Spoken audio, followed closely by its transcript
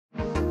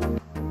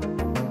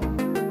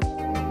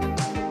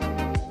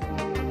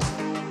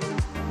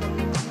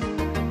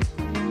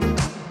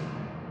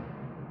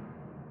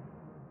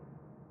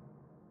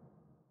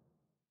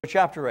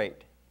Chapter 8.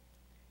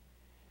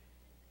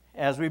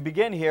 As we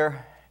begin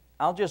here,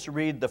 I'll just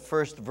read the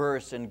first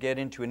verse and get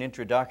into an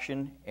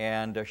introduction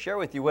and share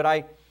with you what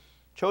I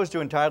chose to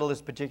entitle this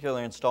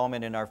particular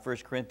installment in our 1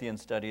 Corinthians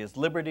study is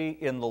Liberty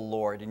in the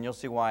Lord. And you'll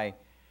see why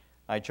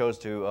I chose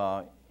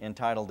to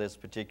entitle this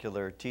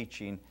particular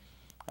teaching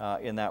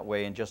in that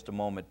way in just a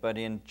moment. But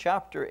in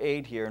chapter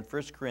 8 here in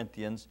 1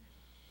 Corinthians,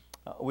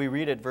 we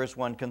read at verse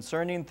 1,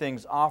 concerning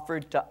things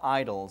offered to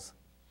idols,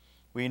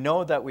 we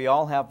know that we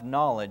all have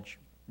knowledge.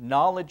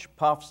 Knowledge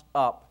puffs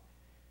up,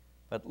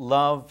 but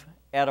love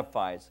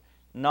edifies.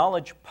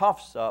 Knowledge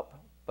puffs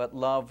up, but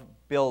love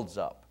builds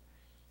up.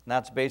 And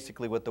that's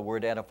basically what the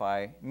word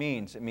edify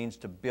means. It means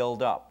to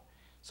build up.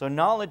 So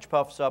knowledge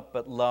puffs up,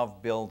 but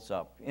love builds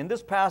up. In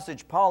this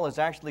passage, Paul is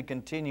actually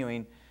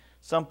continuing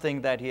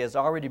something that he has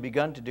already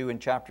begun to do in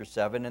chapter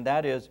 7, and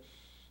that is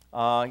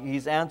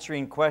he's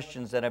answering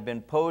questions that have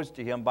been posed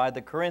to him by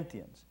the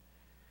Corinthians.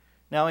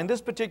 Now, in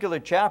this particular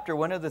chapter,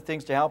 one of the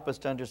things to help us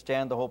to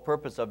understand the whole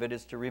purpose of it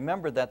is to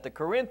remember that the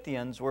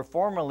Corinthians were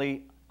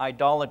formerly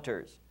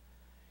idolaters.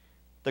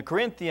 The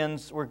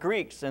Corinthians were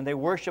Greeks, and they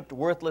worshipped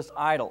worthless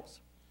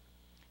idols.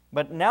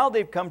 But now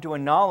they've come to a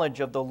knowledge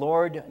of the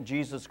Lord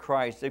Jesus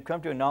Christ. They've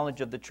come to a knowledge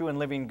of the true and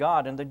living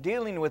God, and they're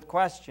dealing with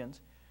questions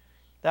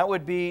that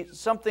would be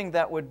something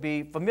that would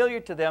be familiar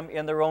to them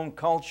in their own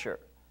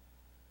culture.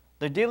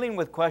 They're dealing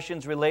with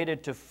questions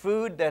related to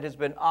food that has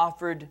been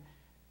offered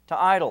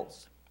to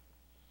idols.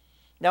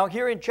 Now,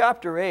 here in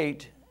chapter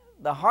 8,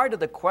 the heart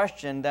of the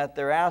question that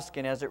they're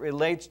asking as it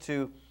relates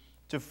to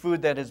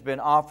food that has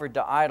been offered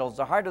to idols,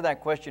 the heart of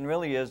that question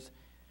really is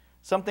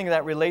something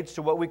that relates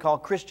to what we call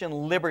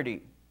Christian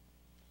liberty.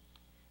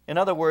 In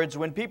other words,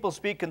 when people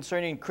speak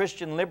concerning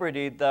Christian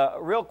liberty, the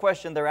real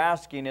question they're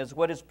asking is,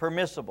 what is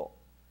permissible?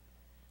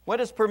 What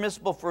is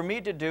permissible for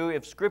me to do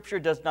if Scripture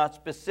does not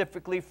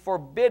specifically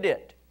forbid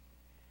it?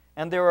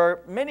 And there are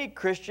many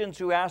Christians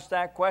who ask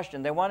that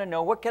question. They want to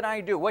know, what can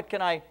I do? What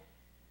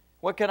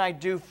can I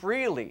do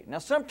freely? Now,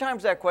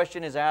 sometimes that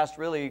question is asked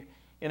really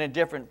in a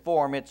different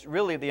form. It's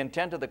really, the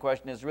intent of the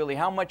question is really,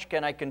 how much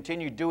can I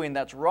continue doing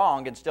that's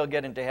wrong and still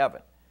get into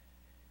heaven?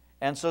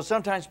 And so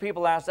sometimes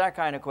people ask that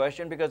kind of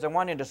question because they're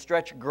wanting to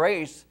stretch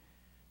grace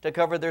to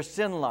cover their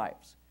sin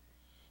lives.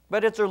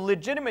 But it's a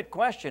legitimate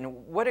question.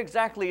 What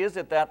exactly is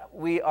it that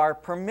we are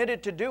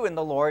permitted to do in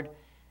the Lord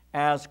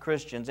as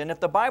Christians? And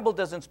if the Bible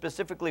doesn't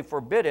specifically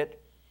forbid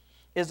it,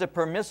 is it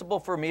permissible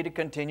for me to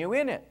continue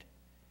in it?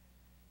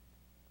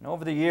 And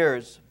over the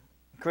years,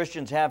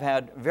 Christians have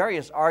had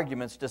various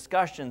arguments,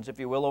 discussions, if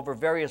you will, over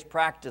various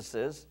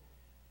practices.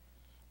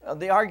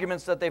 The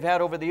arguments that they've had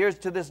over the years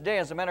to this day,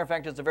 as a matter of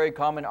fact, it's a very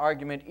common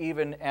argument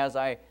even as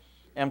I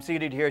am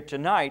seated here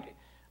tonight,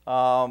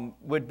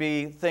 would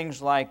be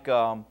things like,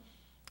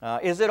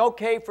 is it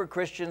okay for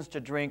Christians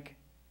to drink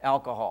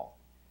alcohol?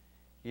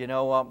 You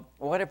know,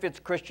 what if it's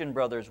Christian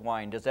Brothers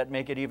wine? Does that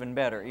make it even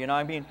better? You know,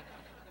 I mean,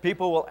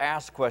 people will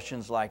ask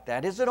questions like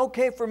that. Is it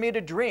okay for me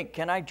to drink?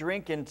 Can I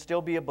drink and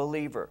still be a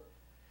believer?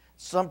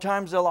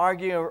 Sometimes they'll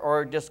argue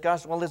or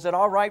discuss, well, is it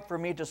all right for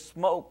me to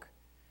smoke?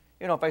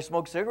 You know, if I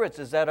smoke cigarettes,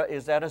 is that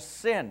a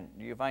sin?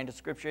 Do you find a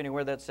scripture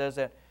anywhere that says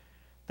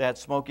that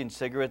smoking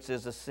cigarettes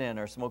is a sin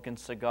or smoking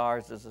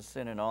cigars is a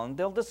sin and all? And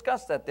they'll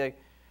discuss that. They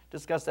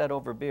discuss that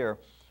over beer.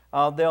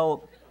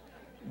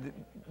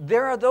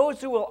 There are those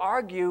who will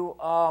argue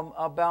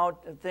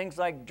about things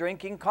like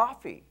drinking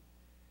coffee.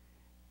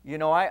 You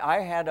know, I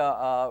had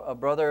a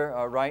brother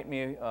write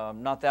me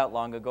not that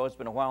long ago, it's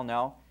been a while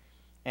now,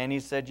 and he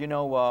said, you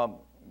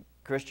know,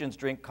 Christians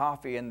drink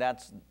coffee and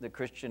that's the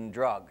Christian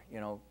drug, you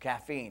know,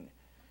 caffeine.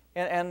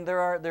 And there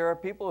are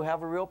people who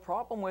have a real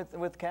problem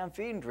with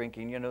caffeine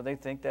drinking. You know, they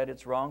think that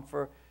it's wrong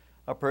for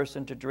a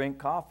person to drink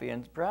coffee.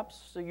 And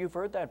perhaps you've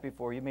heard that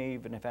before. You may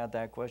even have had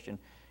that question.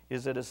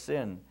 Is it a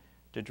sin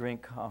to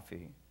drink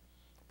coffee?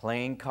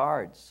 Playing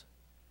cards.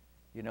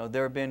 You know,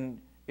 there have been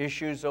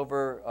issues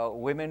over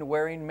women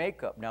wearing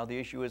makeup. Now the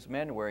issue is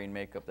men wearing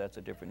makeup. That's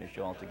a different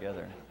issue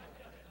altogether.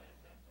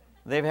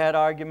 They've had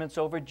arguments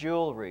over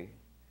jewelry.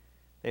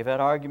 They've had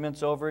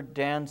arguments over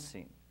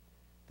dancing.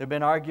 There have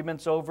been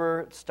arguments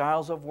over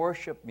styles of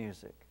worship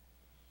music.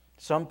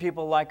 Some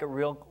people like a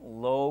real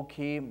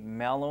low-key,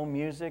 mellow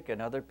music,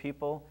 and other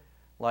people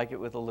like it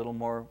with a little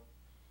more,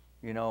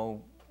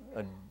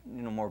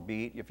 more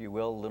beat, if you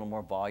will, a little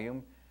more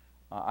volume.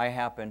 I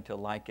happen to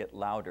like it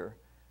louder.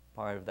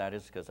 Part of that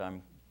is because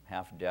I'm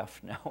half deaf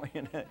now,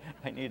 and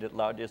I need it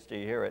loud just to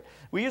hear it.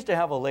 We used to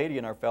have a lady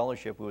in our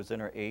fellowship who was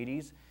in her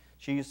 80s.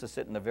 She used to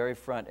sit in the very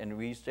front, and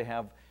we used to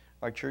have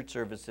our church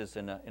services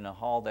in a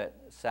hall that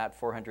sat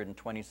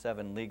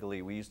 427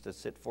 legally. We used to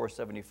sit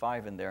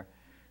 475 in there,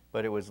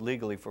 but it was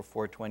legally for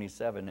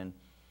 427,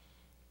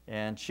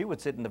 and she would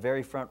sit in the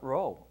very front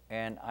row.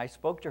 And I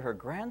spoke to her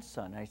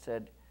grandson. I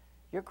said,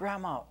 your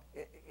grandma,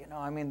 you know,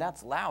 I mean,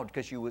 that's loud,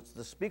 because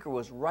the speaker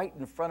was right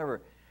in front of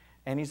her.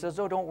 And he says,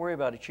 oh, don't worry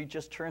about it. She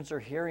just turns her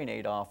hearing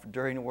aid off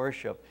during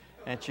worship,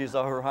 and she's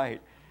all right.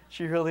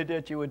 She really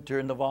did. She would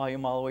turn the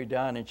volume all the way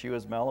down, and she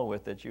was mellow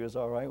with it. She was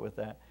all right with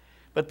that.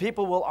 But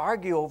people will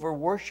argue over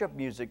worship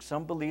music.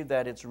 Some believe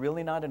that it's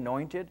really not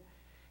anointed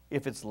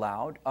if it's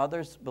loud.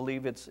 Others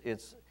believe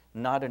it's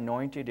not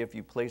anointed if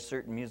you play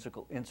certain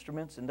musical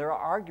instruments. And there are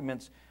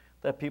arguments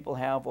that people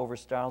have over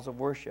styles of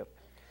worship.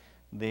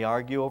 They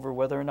argue over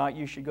whether or not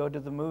you should go to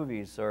the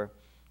movies or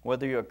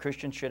whether a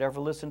Christian should ever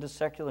listen to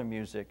secular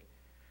music.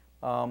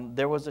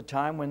 There was a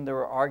time when there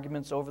were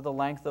arguments over the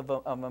length of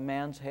a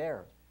man's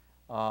hair.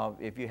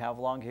 If you have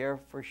long hair,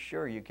 for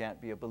sure you can't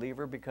be a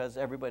believer because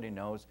everybody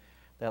knows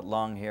that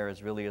long hair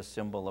is really a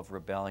symbol of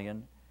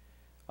rebellion.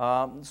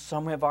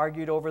 Some have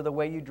argued over the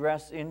way you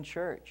dress in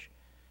church.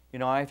 You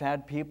know, I've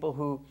had people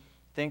who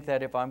think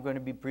that if I'm going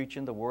to be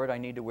preaching the Word, I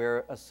need to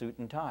wear a suit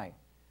and tie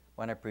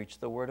when I preach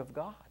the Word of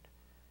God.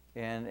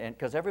 And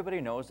because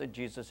everybody knows that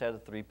Jesus had a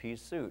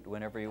three-piece suit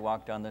whenever he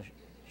walked on the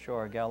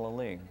shore of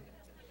Galilee.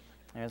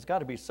 And it's got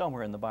to be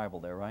somewhere in the Bible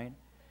there, right?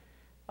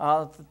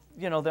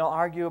 You know, they'll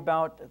argue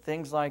about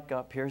things like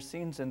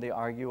piercings, and they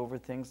argue over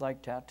things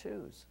like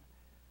tattoos.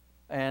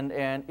 And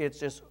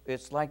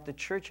it's like the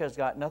church has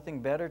got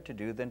nothing better to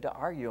do than to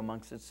argue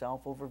amongst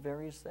itself over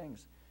various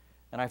things.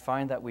 And I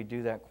find that we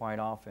do that quite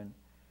often.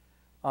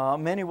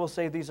 Many will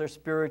say these are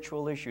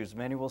spiritual issues.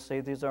 Many will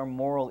say these are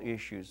moral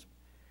issues.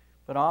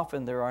 But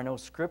often there are no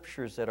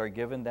scriptures that are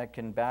given that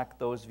can back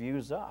those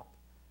views up.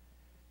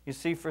 You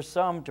see, for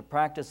some, to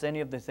practice any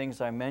of the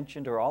things I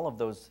mentioned or all of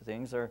those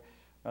things,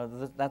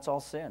 that's all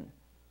sin.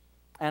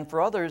 And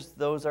for others,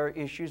 those are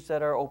issues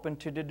that are open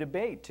to the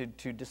debate,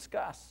 to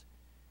discuss.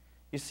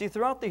 You see,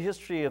 throughout the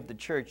history of the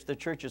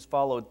church has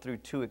followed through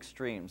two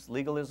extremes,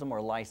 legalism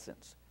or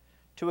license.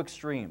 Two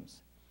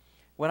extremes.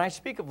 When I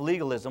speak of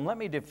legalism, let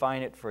me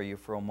define it for you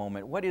for a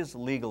moment. What is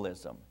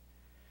legalism?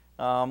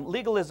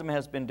 Legalism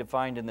has been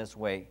defined in this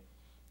way.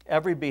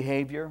 Every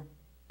behavior,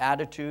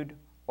 attitude,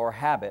 or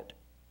habit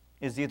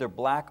is either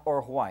black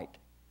or white.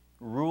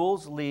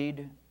 Rules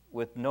lead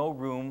with no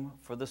room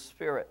for the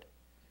Spirit.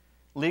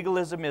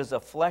 Legalism is a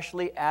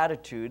fleshly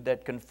attitude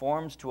that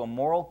conforms to a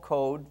moral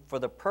code for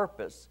the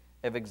purpose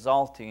of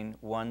exalting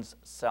one's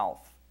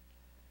self.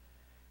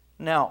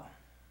 Now,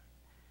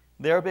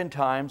 there have been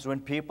times when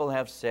people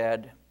have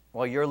said,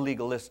 well, you're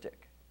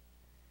legalistic.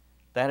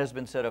 That has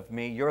been said of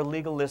me, you're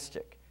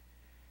legalistic.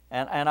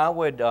 And I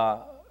would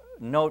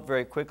note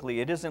very quickly,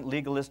 it isn't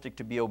legalistic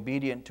to be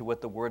obedient to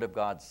what the Word of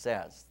God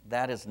says.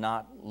 That is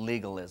not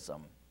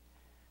legalism.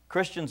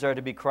 Christians are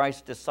to be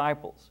Christ's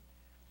disciples.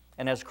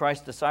 And as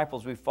Christ's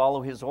disciples, we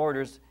follow His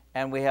orders,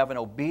 and we have an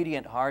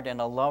obedient heart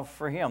and a love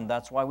for Him.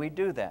 That's why we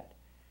do that.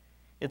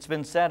 It's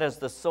been said, as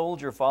the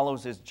soldier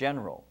follows his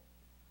general,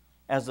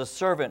 as the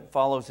servant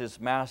follows his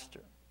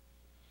master,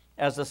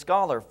 as the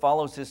scholar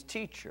follows his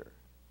teacher,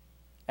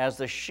 as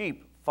the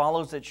sheep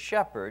follows its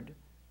shepherd,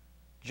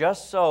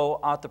 just so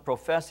ought the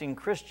professing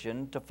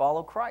Christian to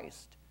follow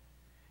Christ.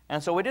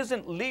 And so it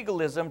isn't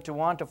legalism to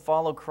want to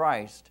follow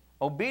Christ.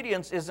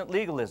 Obedience isn't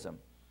legalism.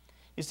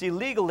 You see,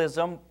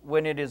 legalism,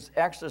 when it is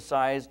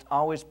exercised,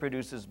 always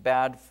produces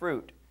bad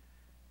fruit.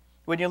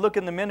 When you look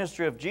in the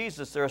ministry of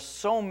Jesus, there are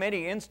so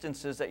many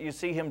instances that you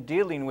see Him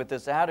dealing with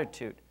this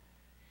attitude.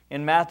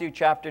 In Matthew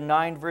chapter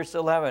 9, verse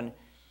 11,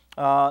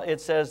 it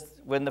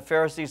says, when the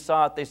Pharisees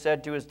saw it, they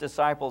said to His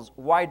disciples,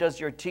 "Why does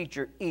your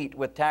teacher eat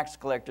with tax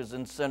collectors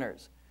and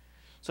sinners?"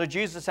 So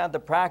Jesus had the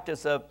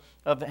practice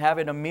of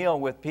having a meal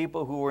with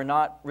people who were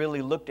not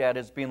really looked at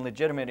as being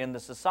legitimate in the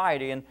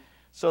society. And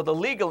so the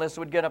legalists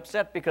would get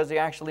upset because He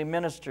actually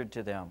ministered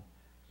to them.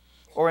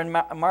 Or in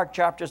Mark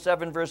chapter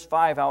 7, verse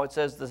 5, how it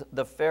says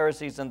the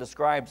Pharisees and the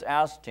scribes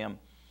asked Him,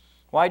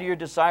 "Why do your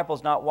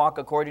disciples not walk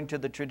according to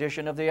the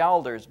tradition of the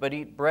elders, but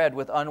eat bread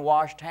with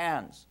unwashed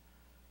hands?"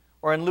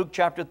 Or in Luke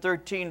chapter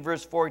 13,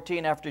 verse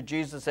 14, after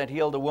Jesus had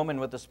healed a woman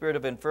with the spirit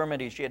of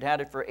infirmity, she had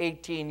had it for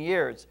 18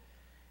 years.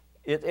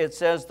 It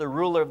says the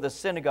ruler of the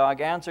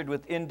synagogue answered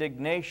with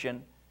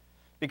indignation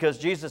because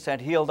Jesus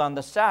had healed on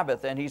the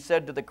Sabbath. And he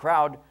said to the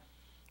crowd,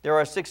 "There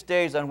are 6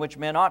 days on which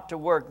men ought to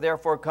work,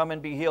 therefore come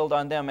and be healed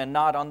on them and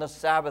not on the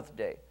Sabbath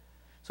day."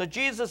 So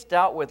Jesus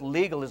dealt with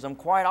legalism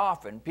quite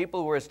often.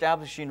 People were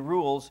establishing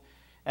rules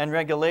and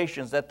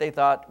regulations that they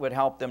thought would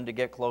help them to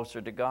get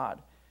closer to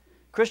God.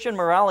 Christian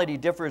morality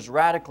differs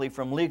radically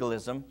from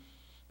legalism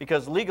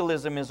because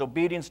legalism is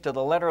obedience to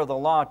the letter of the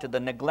law to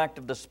the neglect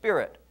of the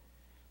Spirit.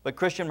 But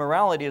Christian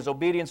morality is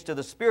obedience to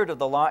the spirit of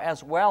the law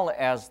as well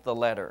as the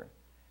letter.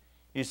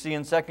 You see,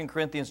 in 2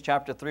 Corinthians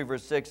chapter 3,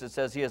 verse 6, it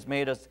says, "He has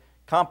made us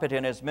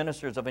competent as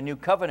ministers of a new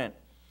covenant,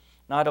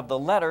 not of the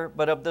letter,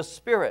 but of the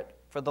Spirit.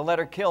 For the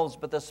letter kills,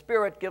 but the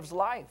Spirit gives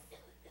life."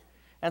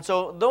 And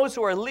so those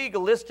who are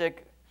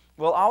legalistic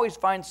will always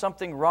find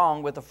something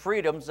wrong with the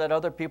freedoms that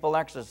other people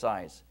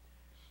exercise.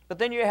 But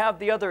then you have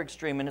the other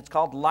extreme, and it's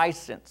called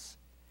license.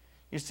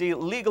 You see,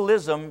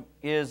 legalism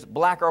is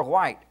black or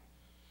white.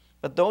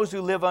 But those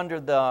who live under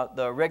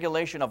the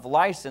regulation of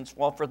license,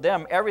 well, for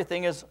them,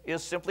 everything is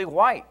simply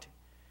white.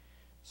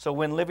 So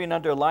when living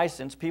under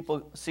license,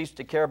 people cease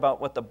to care about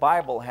what the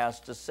Bible has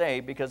to say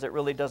because it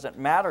really doesn't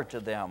matter to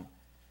them.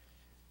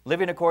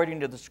 Living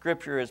according to the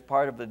Scripture is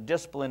part of the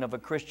discipline of a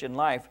Christian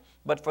life,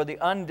 but for the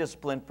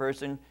undisciplined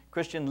person,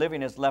 Christian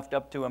living is left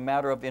up to a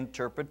matter of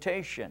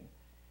interpretation.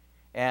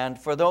 And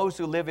for those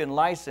who live in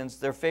license,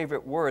 their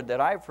favorite word that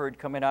I've heard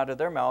coming out of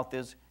their mouth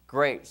is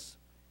grace.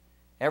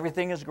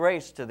 Everything is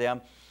grace to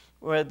them.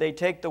 Where they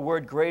take the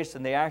word grace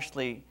and they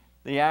actually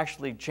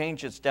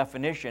change its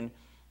definition.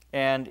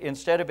 And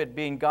instead of it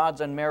being God's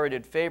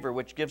unmerited favor,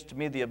 which gives to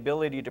me the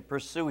ability to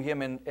pursue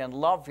Him and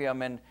love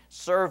Him and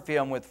serve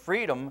Him with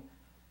freedom,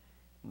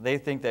 they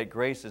think that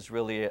grace is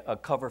really a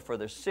cover for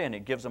their sin.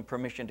 It gives them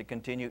permission to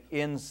continue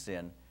in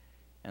sin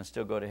and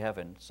still go to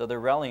heaven. So their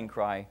rallying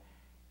cry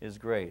is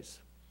grace.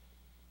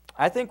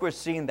 I think we're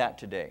seeing that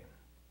today.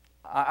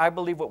 I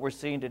believe what we're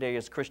seeing today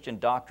is Christian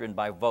doctrine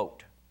by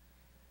vote.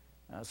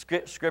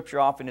 Scripture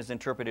often is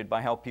interpreted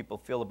by how people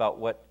feel about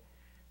what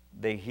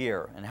they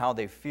hear and how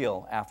they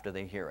feel after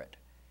they hear it.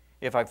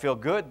 If I feel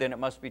good, then it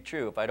must be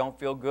true. If I don't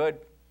feel good,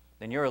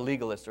 then you're a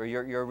legalist, or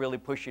you're really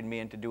pushing me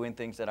into doing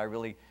things that I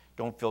really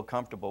don't feel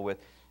comfortable with.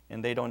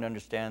 And they don't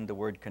understand the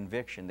word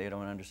conviction. They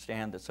don't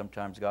understand that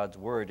sometimes God's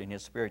Word and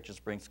His Spirit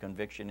just brings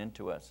conviction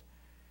into us.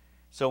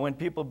 So when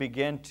people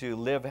begin to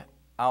live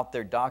out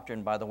their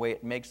doctrine by the way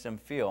it makes them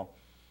feel,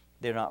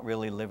 they're not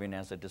really living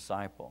as a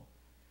disciple.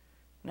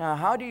 Now,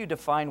 how do you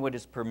define what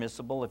is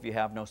permissible if you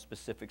have no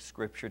specific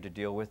Scripture to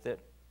deal with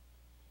it?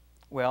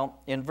 Well,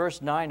 in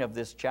verse 9 of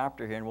this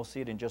chapter here, and we'll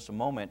see it in just a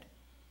moment,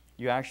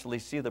 you actually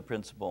see the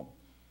principle.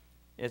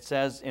 It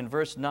says in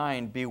verse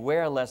 9,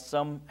 "Beware lest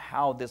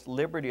somehow this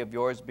liberty of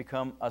yours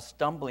become a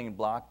stumbling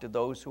block to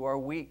those who are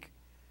weak."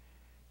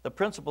 The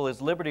principle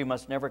is liberty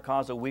must never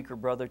cause a weaker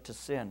brother to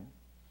sin.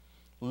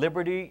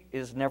 Liberty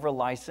is never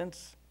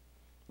license.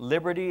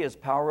 Liberty is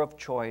power of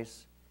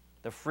choice,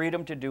 the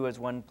freedom to do as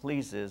one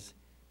pleases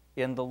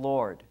in the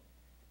Lord.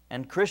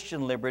 And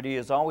Christian liberty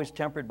is always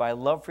tempered by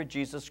love for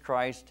Jesus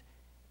Christ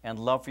and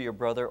love for your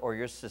brother or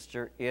your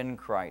sister in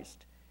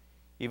Christ.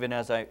 Even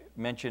as I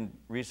mentioned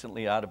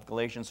recently out of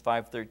Galatians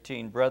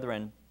 5:13,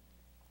 "Brethren,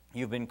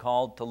 you've been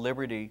called to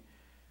liberty,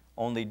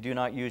 only do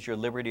not use your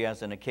liberty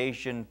as an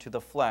occasion to the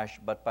flesh,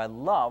 but by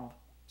love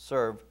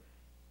serve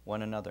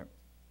one another."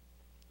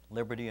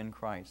 Liberty in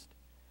Christ.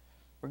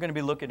 We're going to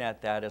be looking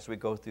at that as we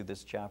go through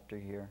this chapter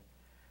here.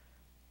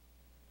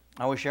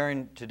 I was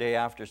sharing today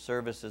after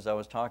services, I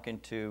was talking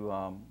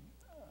to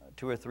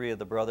 2 or 3 of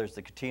the brothers,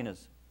 the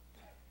Chinos,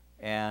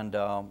 and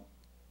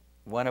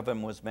one of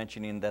them was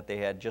mentioning that they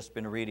had just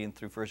been reading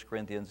through 1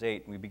 Corinthians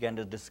 8, and we began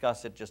to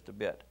discuss it just a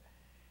bit.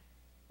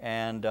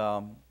 And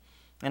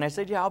I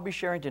said, yeah, I'll be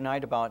sharing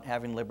tonight about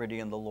having liberty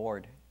in the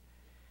Lord.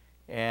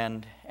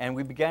 And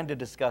we began to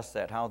discuss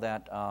that, how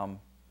that,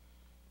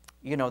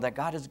 that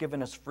God has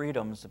given us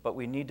freedoms, but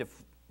we need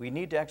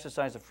to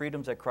exercise the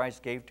freedoms that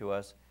Christ gave to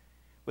us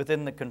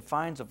within the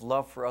confines of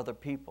love for other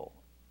people.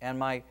 And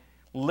my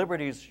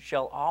liberties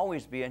shall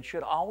always be and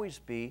should always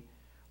be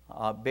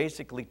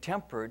basically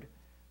tempered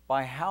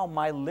by how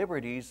my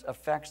liberties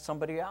affect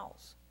somebody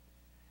else.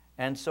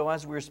 And so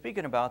as we were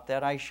speaking about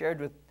that, I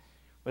shared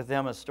with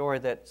them a story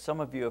that some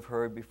of you have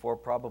heard before,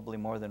 probably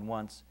more than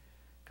once,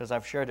 because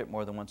I've shared it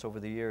more than once over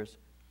the years.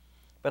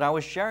 But I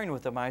was sharing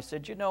with them, I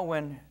said,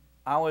 when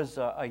I was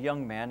a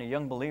young man, a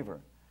young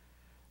believer,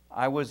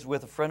 I was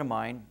with a friend of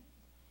mine,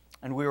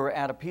 and we were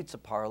at a pizza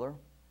parlor,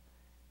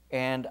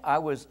 and I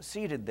was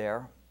seated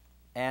there,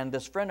 and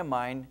this friend of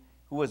mine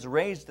who was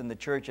raised in the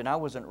church, and I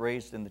wasn't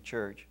raised in the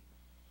church,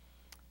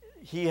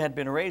 he had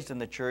been raised in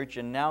the church,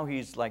 and now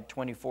he's like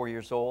 24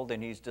 years old,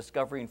 and he's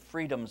discovering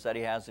freedoms that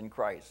he has in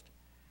Christ.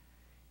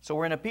 So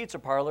we're in a pizza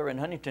parlor in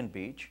Huntington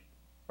Beach,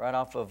 right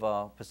off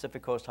of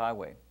Pacific Coast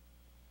Highway.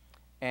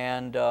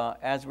 And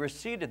as we're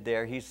seated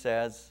there, he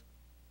says,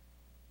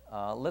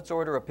 let's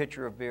order a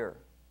pitcher of beer.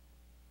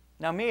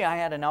 Now me, I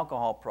had an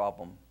alcohol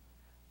problem.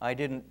 I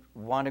didn't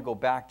want to go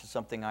back to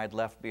something I'd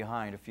left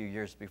behind a few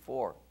years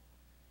before.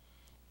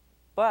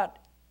 But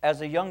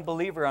as a young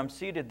believer, I'm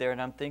seated there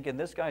and I'm thinking,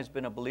 this guy's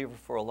been a believer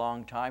for a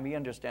long time. He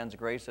understands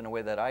grace in a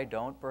way that I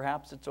don't.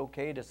 Perhaps it's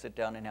okay to sit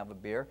down and have a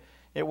beer.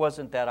 It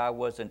wasn't that I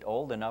wasn't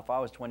old enough. I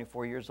was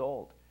 24 years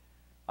old.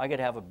 I could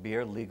have a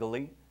beer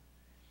legally.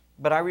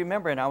 But I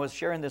remember, and I was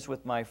sharing this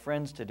with my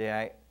friends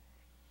today,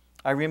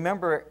 I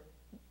remember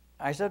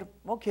I said,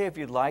 okay, if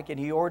you'd like, and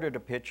he ordered a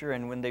pitcher,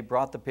 and when they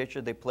brought the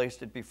pitcher, they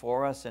placed it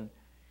before us, and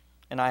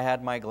I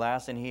had my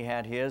glass, and he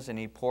had his, and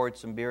he poured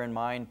some beer in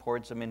mine,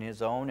 poured some in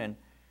his own,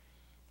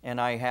 and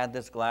I had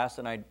this glass,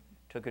 and I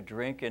took a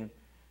drink, and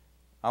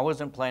I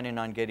wasn't planning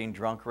on getting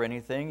drunk or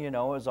anything, it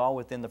was all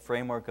within the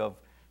framework of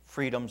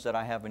freedoms that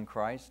I have in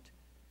Christ.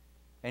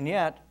 And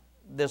yet,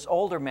 this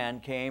older man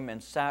came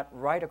and sat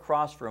right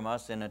across from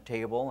us in a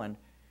table, and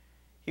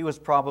he was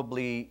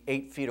probably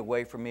 8 feet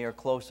away from me or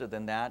closer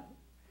than that.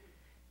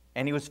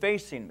 And he was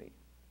facing me.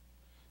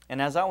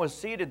 And as I was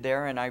seated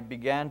there and I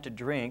began to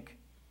drink,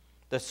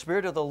 the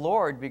Spirit of the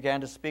Lord began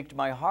to speak to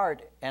my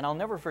heart. And I'll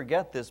never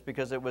forget this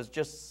because it was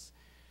just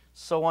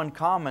so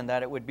uncommon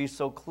that it would be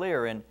so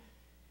clear. And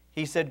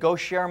he said, go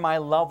share my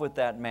love with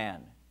that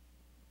man.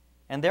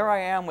 And there I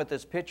am with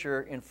this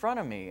pitcher in front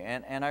of me.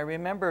 And I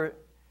remember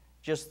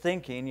just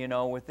thinking, you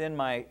know, within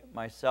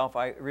myself,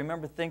 I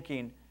remember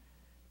thinking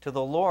to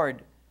the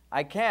Lord,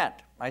 I can't.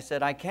 I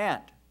said, I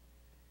can't.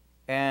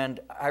 And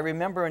I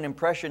remember an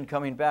impression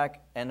coming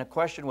back, and the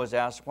question was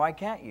asked, why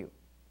can't you?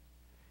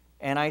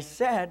 And I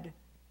said,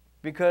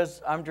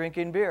 because I'm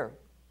drinking beer.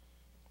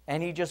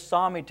 And he just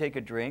saw me take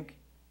a drink,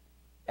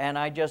 and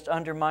I just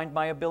undermined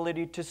my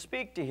ability to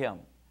speak to him.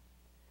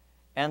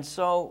 And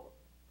so,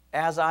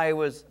 as I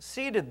was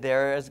seated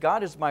there, as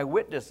God is my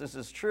witness, this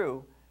is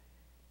true,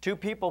 two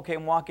people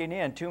came walking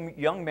in. Two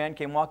young men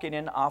came walking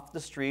in off the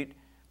street.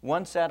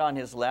 One sat on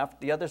his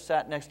left, the other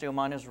sat next to him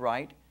on his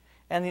right.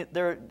 And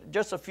they're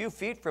just a few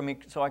feet from me,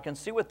 so I can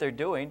see what they're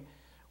doing.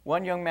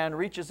 One young man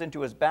reaches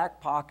into his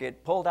back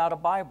pocket, pulled out a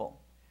Bible,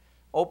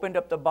 opened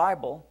up the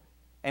Bible,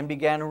 and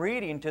began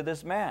reading to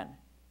this man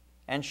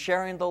and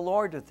sharing the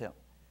Lord with him.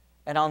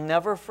 And I'll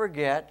never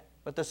forget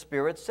what the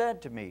Spirit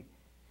said to me.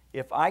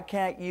 If I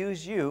can't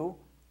use you,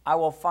 I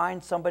will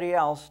find somebody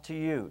else to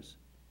use.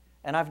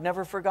 And I've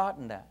never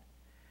forgotten that.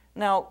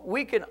 Now,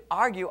 we can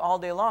argue all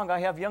day long. I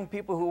have young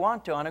people who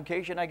want to. On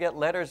occasion, I get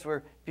letters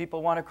where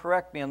people want to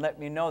correct me and let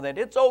me know that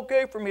it's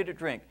okay for me to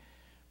drink.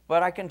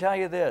 But I can tell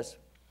you this.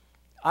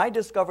 I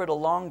discovered a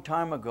long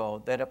time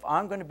ago that if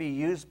I'm going to be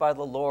used by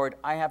the Lord,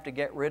 I have to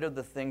get rid of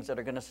the things that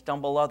are going to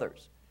stumble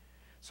others.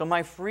 So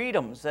my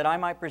freedoms that I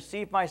might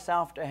perceive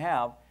myself to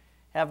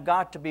have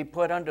got to be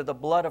put under the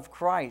blood of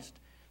Christ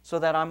so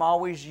that I'm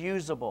always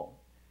usable.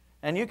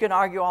 And you can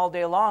argue all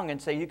day long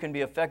and say you can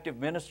be an effective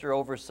minister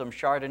over some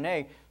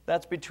Chardonnay.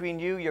 That's between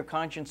you, your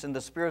conscience, and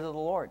the Spirit of the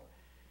Lord.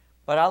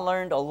 But I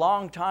learned a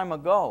long time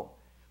ago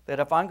that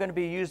if I'm going to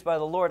be used by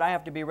the Lord, I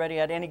have to be ready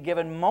at any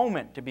given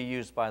moment to be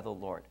used by the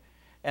Lord.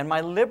 And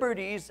my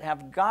liberties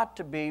have got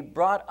to be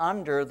brought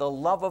under the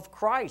love of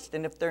Christ.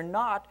 And if they're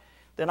not,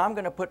 then I'm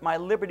going to put my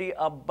liberty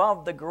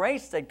above the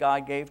grace that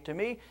God gave to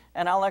me,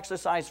 and I'll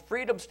exercise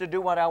freedoms to do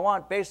what I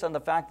want based on the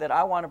fact that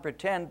I want to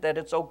pretend that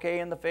it's okay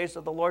in the face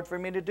of the Lord for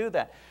me to do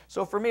that.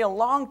 So for me, a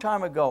long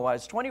time ago, I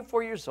was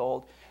 24 years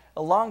old,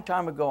 a long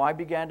time ago, I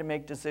began to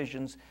make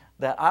decisions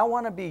that I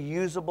want to be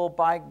usable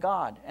by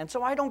God. And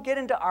so I don't get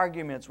into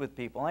arguments with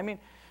people. I mean,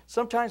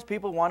 sometimes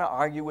people want to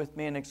argue with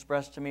me and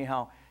express to me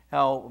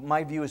how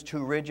my view is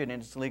too rigid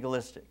and it's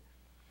legalistic.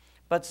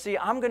 But see,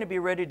 I'm going to be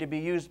ready to be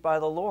used by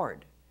the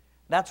Lord.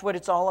 That's what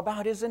it's all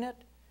about, isn't it?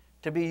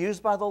 To be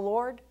used by the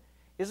Lord?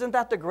 Isn't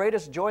that the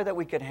greatest joy that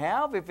we could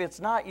have? If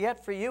it's not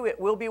yet for you, it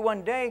will be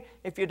one day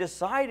if you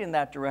decide in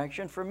that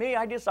direction. For me,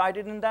 I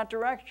decided in that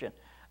direction.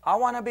 I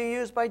want to be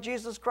used by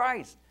Jesus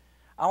Christ.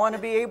 I want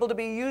to be able to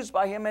be used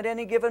by Him at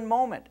any given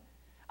moment.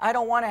 I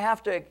don't want to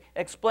have to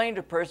explain to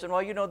a person,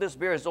 well, you know, this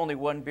beer is only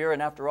one beer,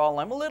 and after all,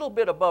 I'm a little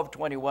bit above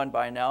 21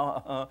 by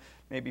now,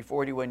 maybe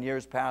 41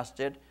 years past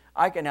it.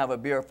 I can have a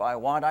beer if I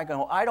want. I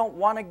don't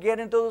want to get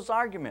into those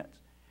arguments.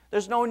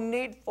 There's no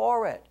need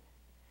for it.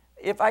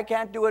 If I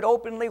can't do it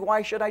openly,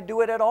 why should I do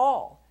it at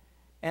all?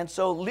 And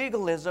so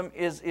legalism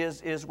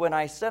is when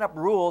I set up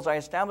rules, I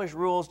establish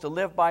rules to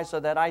live by so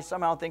that I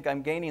somehow think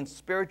I'm gaining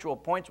spiritual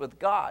points with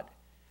God.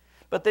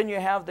 But then you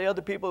have the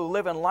other people who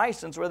live in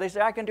license where they say,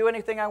 I can do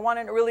anything I want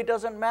and it really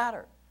doesn't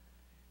matter.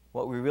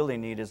 What we really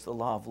need is the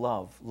law of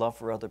love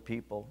for other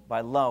people. By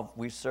love,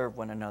 we serve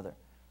one another.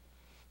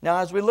 Now,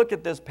 as we look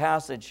at this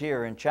passage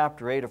here in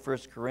chapter 8 of 1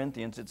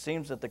 Corinthians, it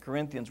seems that the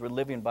Corinthians were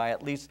living by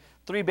at least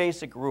three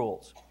basic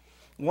rules.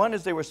 One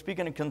is they were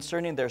speaking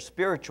concerning their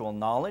spiritual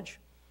knowledge.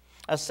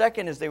 A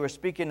second is they were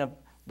speaking of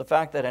the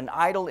fact that an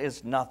idol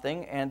is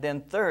nothing. And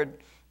then third,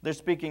 they're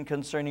speaking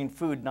concerning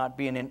food not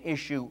being an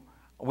issue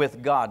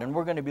with God. And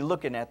we're going to be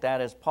looking at that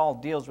as Paul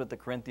deals with the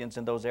Corinthians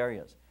in those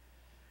areas.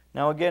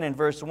 Now again in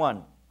verse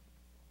 1,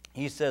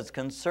 he says,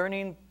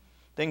 concerning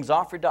things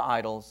offered to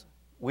idols,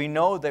 we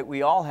know that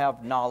we all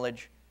have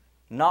knowledge.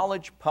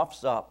 Knowledge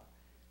puffs up,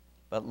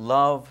 but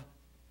love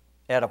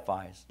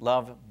edifies.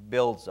 Love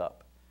builds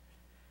up.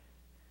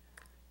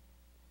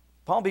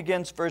 Paul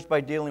begins first by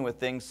dealing with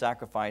things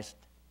sacrificed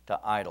to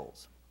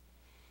idols.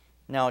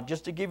 Now,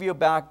 just to give you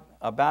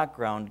a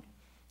background,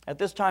 at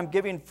this time,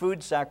 giving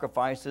food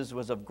sacrifices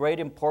was of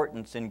great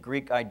importance in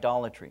Greek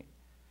idolatry.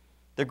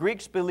 The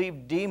Greeks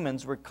believed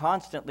demons were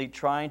constantly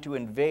trying to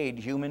invade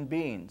human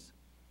beings.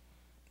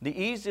 The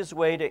easiest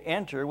way to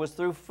enter was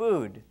through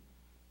food,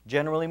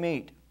 generally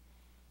meat.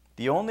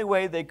 The only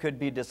way they could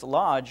be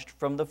dislodged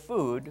from the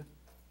food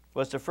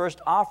was to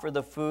first offer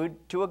the food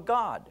to a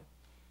god.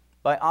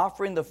 By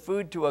offering the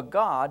food to a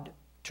god,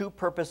 two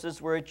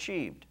purposes were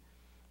achieved.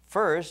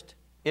 First,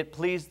 it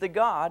pleased the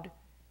god,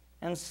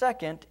 and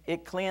second,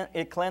 it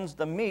cleansed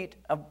the meat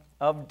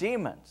of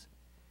demons.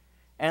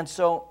 And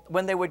so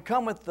when they would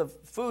come with the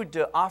food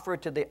to offer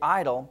to the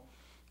idol,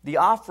 the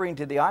offering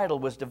to the idol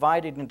was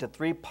divided into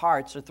three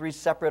parts or three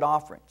separate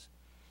offerings.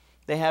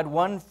 They had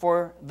one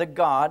for the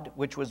god,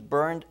 which was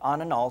burned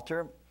on an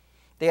altar.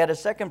 They had a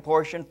second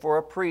portion for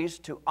a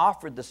priest who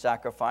offered the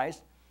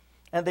sacrifice.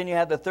 And then you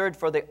had the third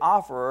for the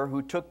offerer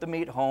who took the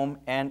meat home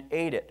and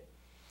ate it.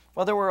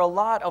 Well, there were a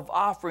lot of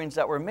offerings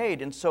that were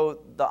made. And so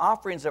the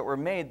offerings that were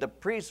made, the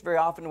priests very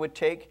often would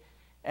take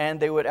and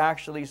they would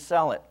actually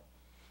sell it.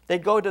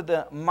 they'd go to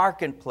the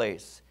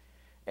marketplace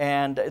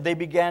and they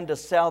began to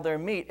sell their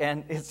meat.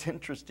 And it's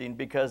interesting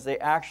because they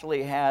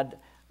actually had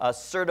a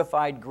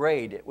certified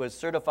grade. It was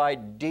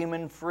certified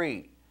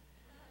demon-free.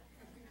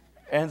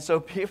 And so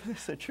people,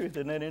 this is the truth,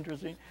 isn't that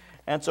interesting?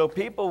 And so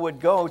people would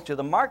go to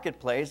the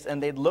marketplace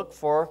and they'd look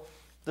for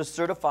the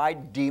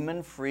certified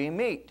demon-free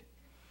meat.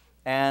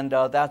 And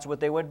that's what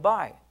they would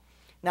buy.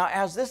 Now,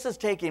 as this is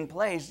taking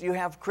place, you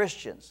have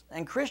Christians.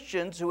 And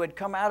Christians who had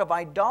come out of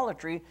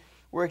idolatry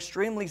were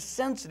extremely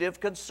sensitive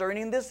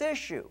concerning this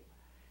issue.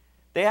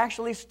 They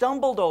actually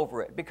stumbled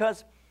over it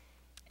because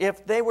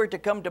if they were to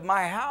come to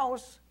my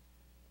house,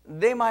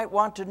 they might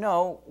want to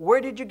know,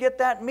 where did you get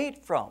that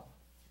meat from?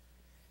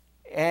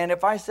 And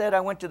if I said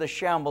I went to the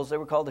shambles, they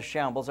were called the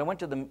shambles, I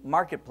went to the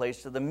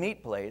marketplace, to the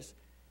meat place,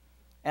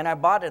 and I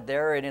bought it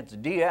there and it's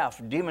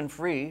DF,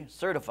 demon-free,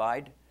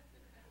 certified,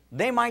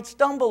 they might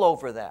stumble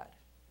over that.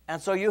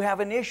 And so you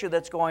have an issue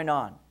that's going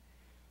on.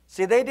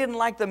 See, they didn't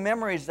like the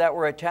memories that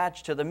were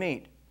attached to the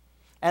meat.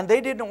 And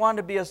they didn't want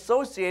to be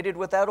associated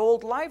with that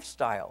old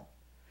lifestyle.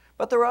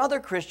 But there were other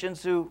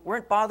Christians who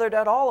weren't bothered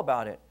at all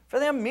about it. For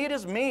them, meat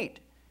is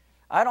meat.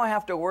 I don't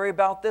have to worry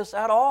about this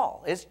at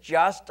all. It's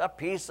just a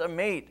piece of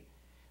meat.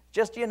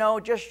 Just,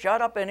 just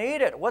shut up and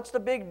eat it. What's the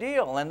big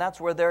deal? And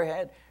that's where their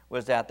head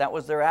was at. That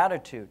was their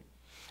attitude.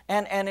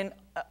 And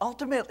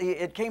ultimately,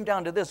 it came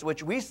down to this,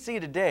 which we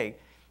see today.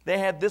 They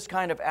had this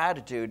kind of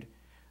attitude.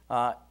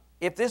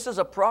 If this is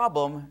a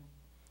problem,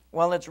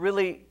 well, it's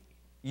really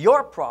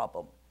your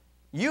problem.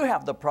 You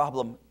have the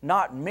problem,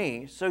 not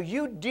me, so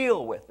you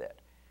deal with it.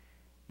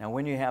 Now,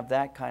 when you have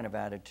that kind of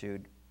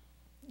attitude,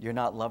 you're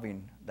not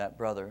loving that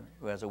brother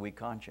who has a weak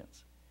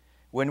conscience.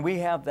 When we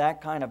have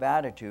that kind of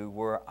attitude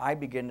where I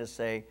begin to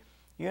say,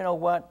 you know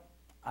what,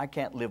 I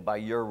can't live by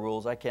your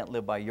rules, I can't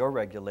live by your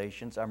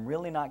regulations, I'm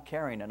really not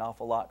caring an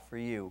awful lot for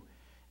you,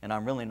 and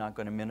I'm really not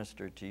going to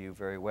minister to you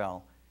very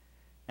well.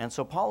 And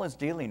so Paul is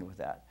dealing with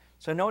that.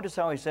 So notice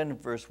how he said in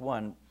verse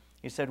 1,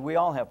 he said, we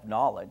all have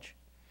knowledge.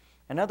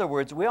 In other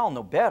words, we all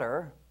know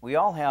better. We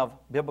all have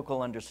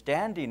biblical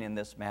understanding in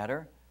this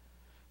matter.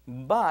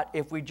 But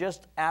if we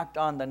just act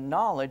on the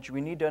knowledge,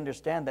 we need to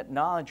understand that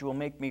knowledge will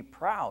make me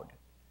proud.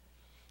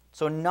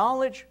 So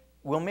knowledge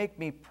will make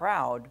me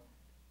proud,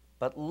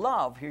 but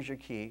love, here's your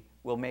key,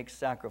 will make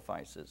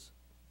sacrifices.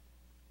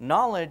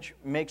 Knowledge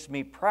makes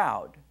me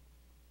proud,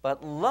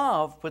 but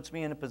love puts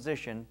me in a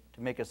position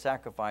to make a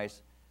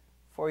sacrifice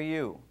for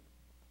you.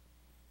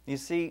 You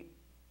see,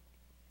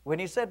 when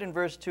he said in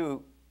verse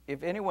 2,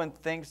 if anyone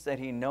thinks that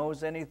he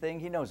knows anything,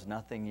 he knows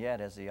nothing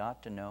yet as he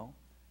ought to know.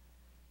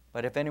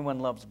 But if anyone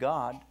loves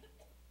God,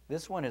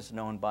 this one is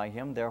known by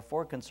him.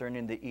 Therefore,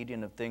 concerning the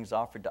eating of things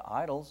offered to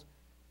idols,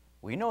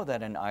 we know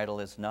that an idol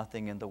is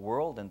nothing in the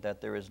world and that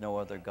there is no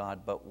other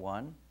God but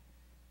one.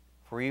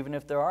 For even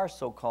if there are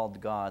so-called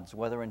gods,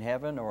 whether in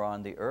heaven or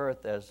on the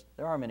earth, as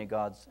there are many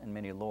gods and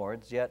many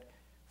lords, yet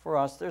for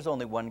us there's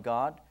only one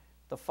God,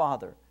 the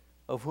Father,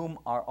 of whom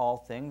are all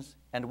things,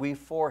 and we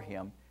for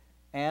him,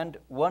 and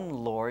one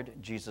Lord,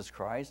 Jesus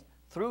Christ,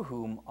 through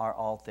whom are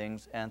all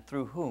things, and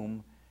through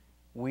whom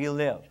we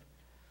live.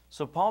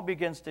 So Paul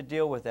begins to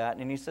deal with that,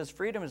 and he says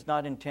freedom is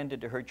not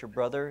intended to hurt your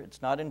brother,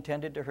 it's not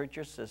intended to hurt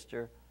your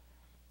sister,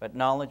 but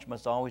knowledge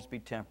must always be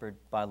tempered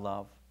by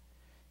love.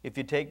 If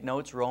you take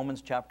notes,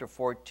 Romans chapter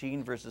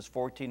 14, verses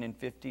 14 and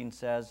 15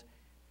 says,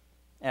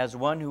 as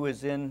one who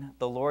is in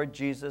the Lord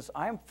Jesus,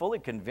 I am fully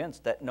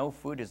convinced that no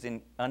food is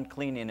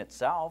unclean in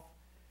itself.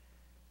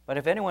 But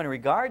if anyone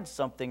regards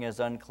something as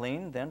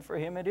unclean, then for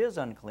him it is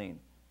unclean.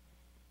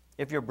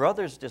 If your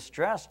brother is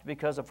distressed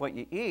because of what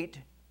you eat,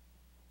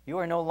 you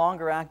are no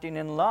longer acting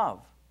in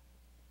love.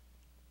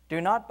 Do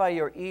not by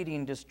your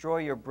eating destroy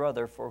your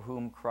brother for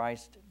whom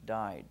Christ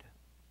died.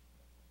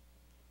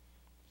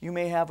 You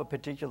may have a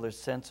particular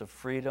sense of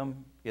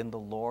freedom in the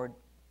Lord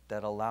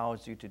that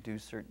allows you to do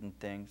certain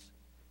things.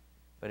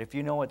 But if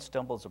you know what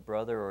stumbles a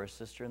brother or a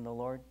sister in the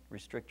Lord,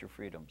 restrict your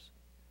freedoms.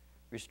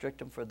 Restrict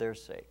them for their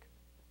sake.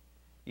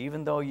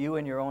 Even though you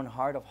in your own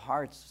heart of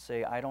hearts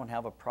say, I don't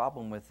have a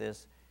problem with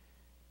this,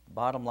 the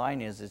bottom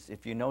line is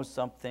if you know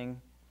something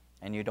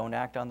and you don't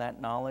act on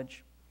that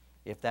knowledge,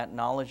 if that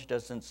knowledge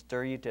doesn't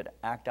stir you to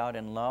act out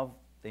in love,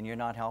 then you're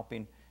not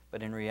helping,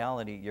 but in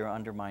reality, you're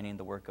undermining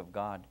the work of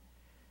God.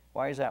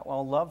 Why is that?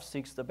 Well, love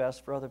seeks the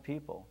best for other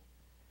people.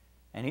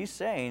 And he's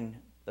saying,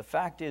 the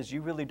fact is,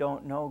 you really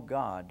don't know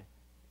God.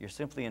 You're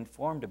simply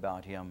informed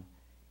about him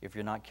if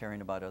you're not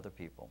caring about other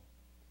people.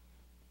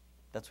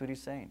 That's what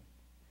he's saying.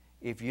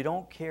 If you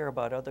don't care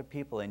about other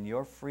people and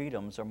your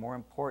freedoms are more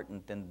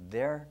important than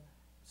their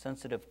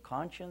sensitive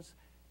conscience,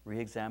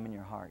 re-examine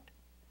your heart.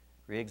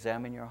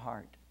 Re-examine your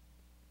heart.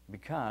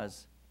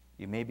 Because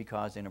you may be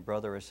causing a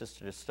brother or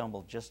sister to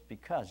stumble just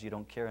because you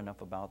don't care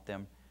enough about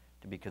them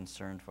to be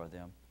concerned for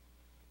them.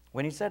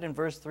 When he said in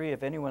verse 3,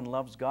 if anyone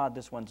loves God,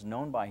 this one's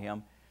known by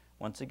him.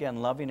 Once again,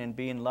 loving and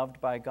being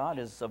loved by God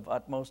is of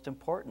utmost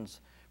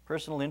importance.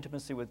 Personal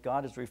intimacy with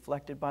God is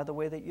reflected by the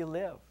way that you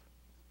live.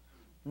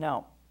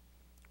 Now,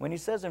 when he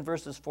says in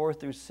verses 4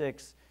 through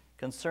 6,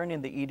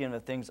 concerning the eating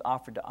of things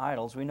offered to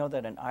idols, we know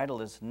that an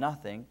idol is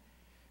nothing.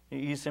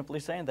 He's simply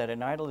saying that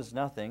an idol is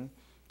nothing,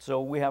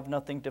 so we have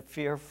nothing to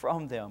fear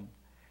from them.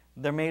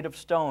 They're made of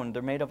stone,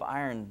 they're made of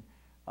iron,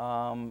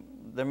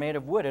 they're made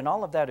of wood, and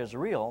all of that is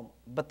real,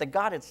 but the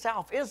God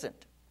itself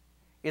isn't.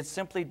 It's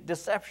simply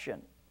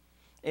deception.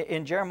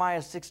 In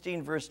Jeremiah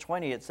 16, verse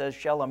 20, it says,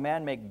 "Shall a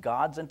man make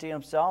gods unto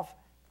himself,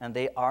 and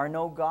they are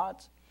no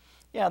gods?"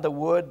 Yeah, the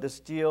wood, the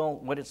steel,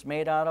 what it's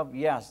made out of,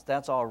 yes,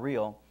 that's all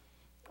real.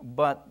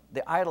 But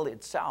the idol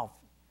itself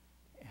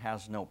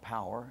has no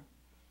power.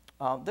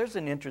 There's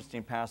an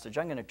interesting passage.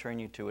 I'm going to turn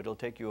you to it. It'll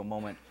take you a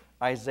moment.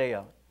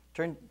 Isaiah.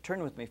 Turn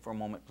with me for a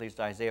moment, please,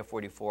 to Isaiah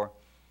 44.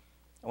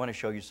 I want to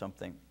show you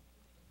something.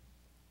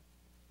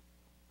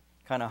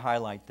 Kind of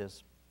highlight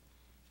this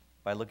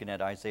by looking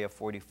at Isaiah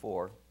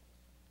 44.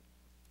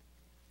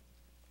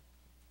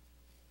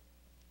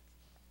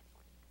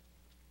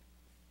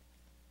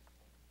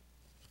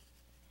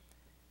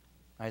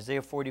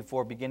 Isaiah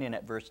 44, beginning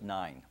at verse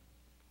 9.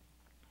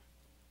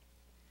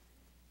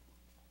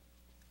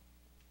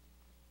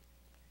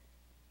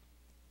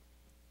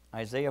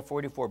 Isaiah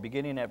 44,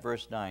 beginning at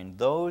verse 9.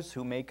 "Those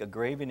who make a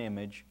graven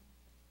image,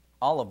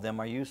 all of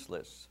them are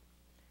useless,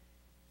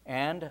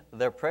 and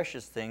their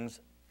precious things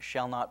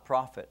shall not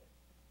profit.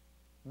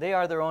 They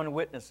are their own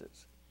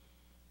witnesses.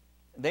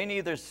 They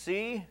neither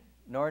see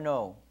nor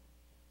know,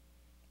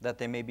 that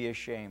they may be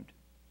ashamed.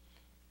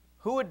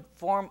 Who would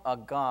form a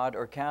god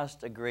or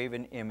cast a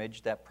graven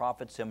image that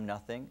profits him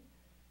nothing?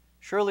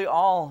 Surely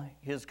all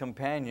his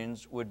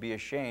companions would be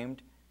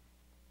ashamed,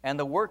 and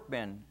the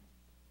workmen,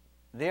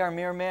 they are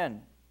mere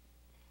men.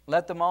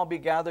 Let them all be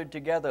gathered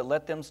together,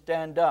 let them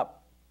stand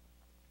up.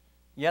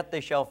 Yet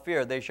they shall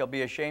fear, they shall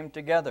be ashamed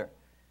together.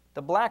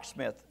 The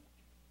blacksmith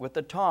with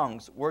the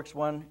tongs works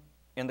one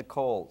in the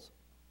coals,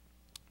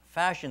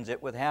 fashions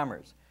it with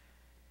hammers,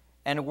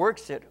 and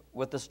works it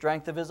with the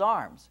strength of his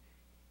arms.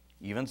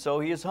 Even so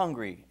he is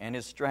hungry, and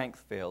his strength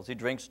fails. He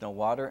drinks no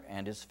water,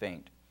 and is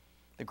faint.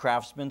 The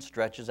craftsman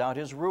stretches out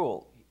his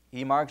rule.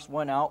 He marks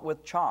one out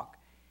with chalk.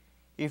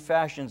 He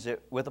fashions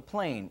it with a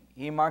plane.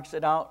 He marks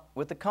it out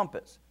with a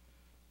compass,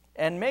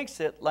 and makes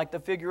it like the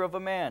figure of a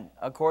man,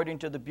 according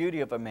to the beauty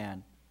of a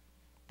man,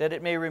 that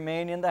it may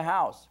remain in the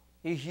house.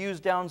 He hews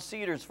down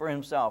cedars for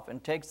himself,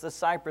 and takes the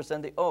cypress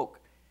and the oak.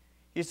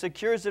 He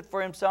secures it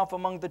for himself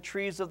among the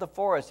trees of the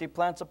forest. He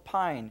plants a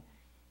pine.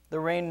 The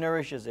rain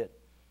nourishes it.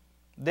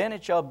 Then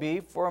it shall be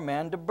for a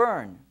man to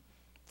burn,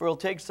 for he'll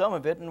take some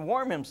of it and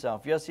warm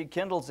himself. Yes, he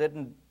kindles it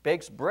and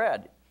bakes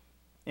bread.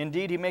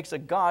 Indeed, he makes a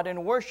god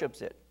and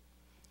worships it.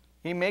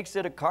 He makes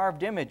it a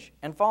carved image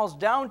and falls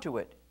down to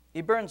it.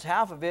 He burns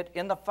half of it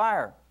in the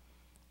fire.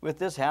 With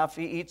this half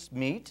he eats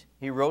meat.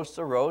 He roasts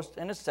a roast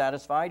and is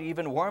satisfied. He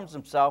even warms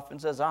himself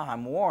and says,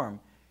 I'm warm.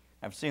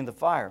 I've seen the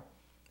fire.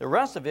 The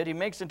rest of it he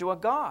makes into a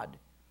god,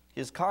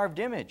 his carved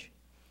image.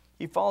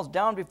 He falls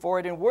down before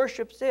it and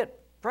worships it,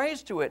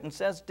 prays to it, and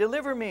says,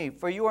 Deliver me,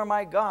 for you are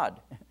my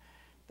God.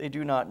 They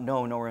do not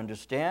know nor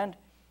understand,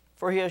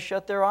 for he has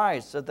shut their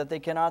eyes so that they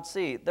cannot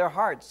see, their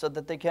hearts so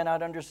that they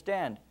cannot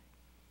understand.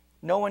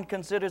 No one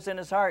considers in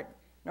his heart,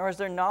 nor is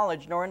there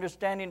knowledge nor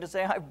understanding to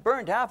say, I've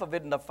burned half of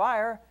it in the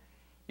fire.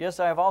 Yes,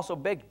 I have also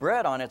baked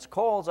bread on its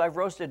coals. I've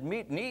roasted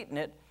meat and eaten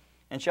it.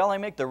 And shall I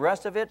make the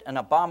rest of it an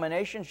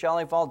abomination? Shall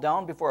I fall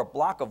down before a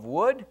block of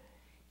wood?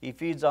 He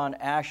feeds on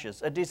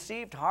ashes. A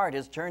deceived heart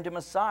has turned him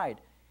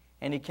aside,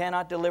 and he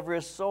cannot deliver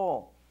his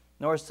soul,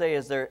 nor say,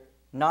 Is there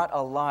not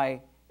a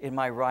lie in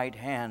my right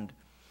hand?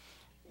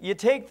 You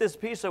take this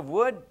piece of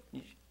wood,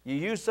 you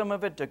use some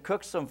of it to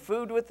cook some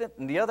food with it,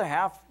 and the other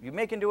half you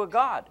make into a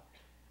god,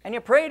 and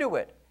you pray to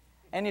it,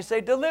 and you say,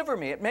 Deliver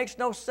me. It makes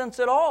no sense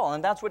at all,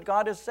 and that's what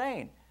God is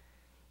saying.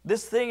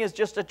 This thing is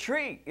just a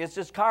tree. It's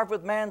just carved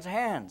with man's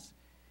hands.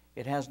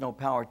 It has no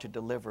power to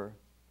deliver.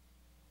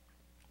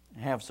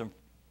 I have some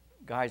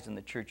guys in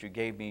the church who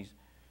gave me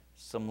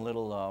some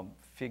little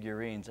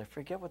figurines. I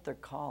forget what they're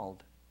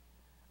called.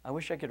 I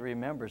wish I could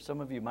remember.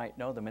 Some of you might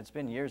know them. It's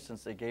been years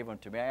since they gave them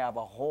to me. I have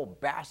a whole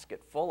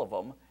basket full of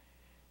them.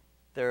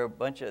 They're a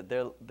bunch of,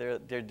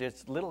 they're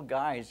just little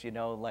guys, you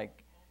know,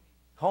 like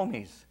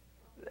homies.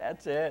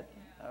 That's it.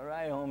 All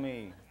right,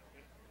 homie.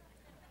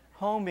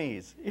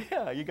 Homies.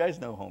 Yeah, you guys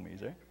know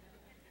homies, right?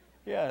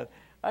 Yeah,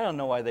 I don't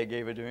know why they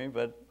gave it to me,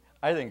 but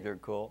I think they're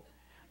cool.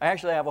 I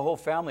actually have a whole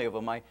family of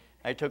them.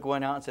 I took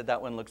one out and said,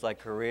 that one looks like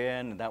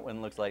Corinne, and that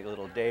one looks like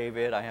little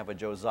David. I have a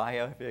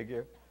Josiah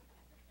figure.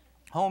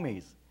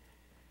 Homies.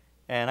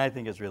 And I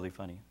think it's really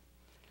funny.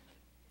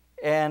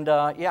 And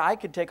yeah, I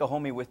could take a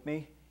homie with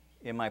me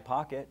in my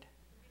pocket.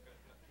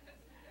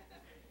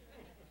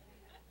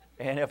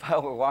 And if I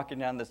were walking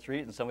down the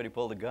street and somebody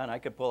pulled a gun, I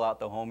could pull out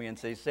the homie and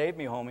say, Save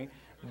me, homie.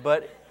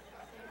 But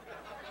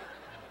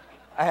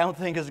I don't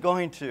think it's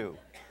going to.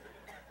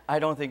 I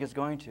don't think it's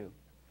going to.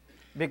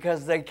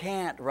 Because they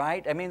can't,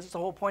 right? I mean, that's the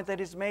whole point that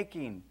he's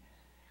making.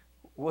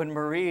 When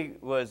Marie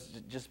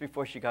was, just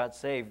before she got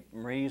saved,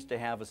 Marie used to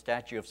have a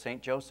statue of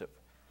St. Joseph.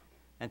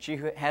 And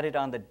she had it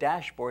on the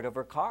dashboard of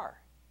her car.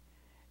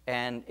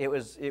 And it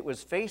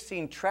was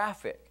facing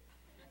traffic.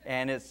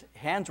 And his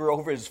hands were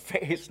over his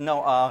face.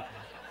 No,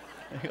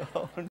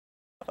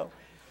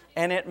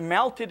 and it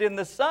melted in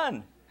the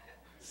sun.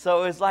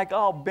 So it's like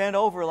all bent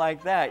over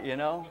like that,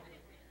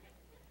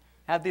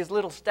 Have these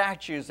little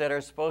statues that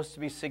are supposed to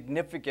be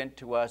significant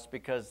to us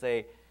because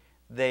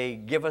they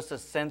give us a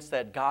sense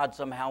that God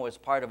somehow is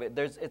part of it.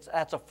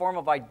 That's a form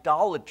of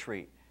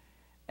idolatry.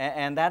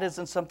 And that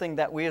isn't something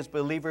that we as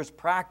believers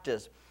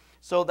practice.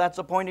 So that's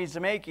the point he's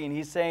making.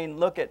 He's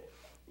saying,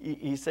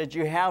 he said,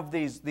 you have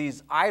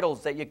these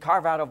idols that you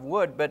carve out of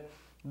wood, but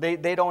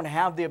they don't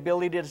have the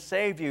ability to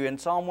save you. In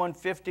Psalm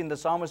 115, the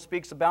psalmist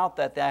speaks about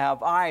that. They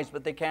have eyes,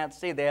 but they can't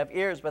see. They have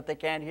ears, but they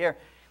can't hear.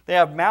 They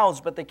have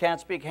mouths, but they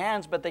can't speak.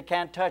 Hands, but they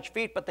can't touch.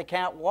 Feet, but they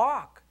can't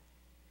walk.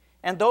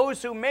 And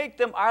those who make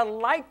them are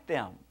like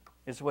them,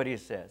 is what he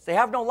says. They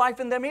have no life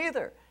in them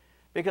either,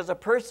 because a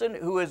person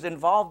who is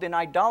involved in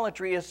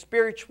idolatry is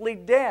spiritually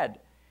dead.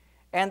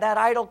 And that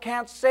idol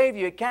can't save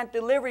you. It can't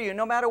deliver you.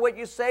 No matter what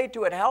you say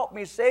to it, help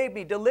me, save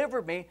me,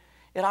 deliver me,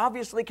 it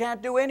obviously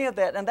can't do any of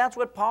that. And that's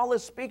what Paul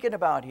is speaking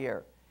about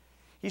here.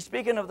 He's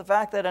speaking of the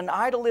fact that an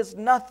idol is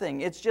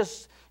nothing.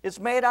 It's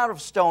made out of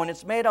stone.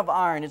 It's made of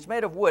iron. It's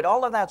made of wood.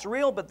 All of that's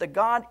real, but the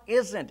God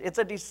isn't. It's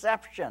a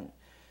deception.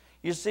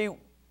 You see,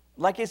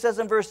 like he says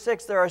in verse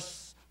 6,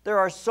 there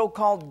are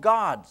so-called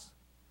gods.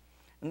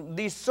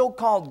 These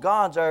so-called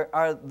gods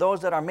are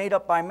those that are made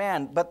up by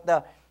man, but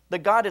the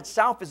God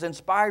itself is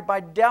inspired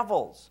by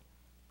devils.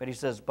 But he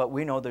says, but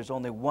we know there's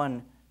only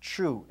one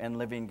true and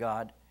living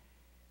God.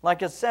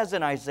 Like it says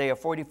in Isaiah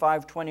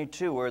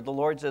 45:22, where the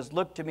Lord says,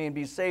 look to me and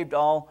be saved,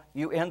 all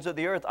you ends of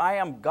the earth. I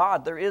am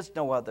God, there is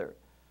no other.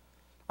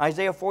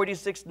 Isaiah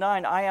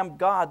 46:9, I am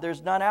God,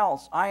 there's none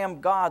else. I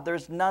am God,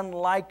 there's none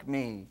like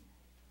me.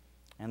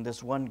 And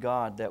this one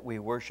God that we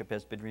worship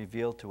has been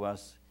revealed to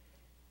us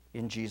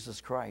in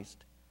Jesus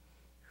Christ,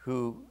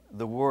 who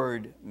the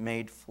Word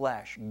made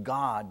flesh.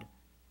 God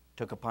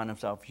took upon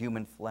himself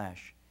human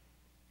flesh.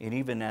 And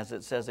even as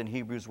it says in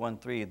Hebrews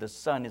 1:3, the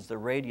Son is the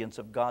radiance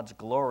of God's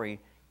glory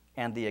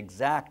and the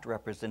exact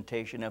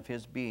representation of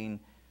his being,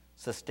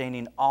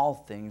 sustaining all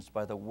things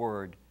by the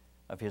word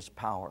of his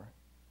power.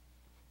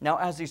 Now,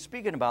 as he's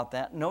speaking about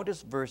that,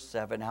 notice verse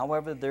 7,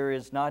 however, there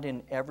is not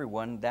in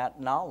everyone that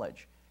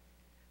knowledge.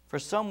 For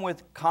some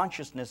with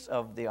consciousness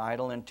of the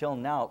idol until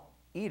now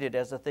eat it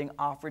as a thing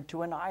offered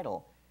to an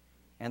idol,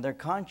 and their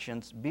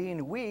conscience,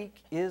 being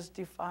weak, is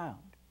defiled.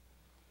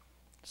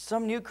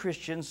 Some new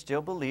Christians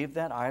still believe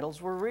that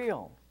idols were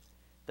real.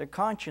 Their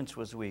conscience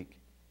was weak,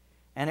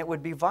 and it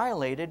would be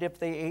violated if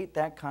they ate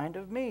that kind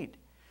of meat.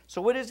 So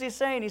what is he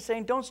saying? He's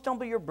saying, don't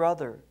stumble your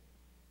brother.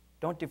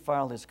 Don't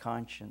defile his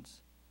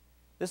conscience.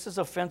 This is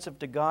offensive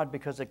to God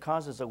because it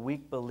causes a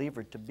weak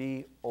believer to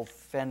be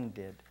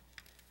offended.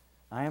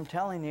 I am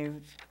telling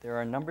you, there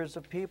are numbers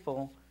of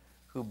people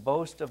who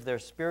boast of their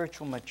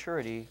spiritual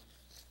maturity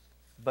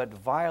but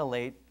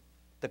violate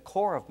the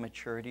core of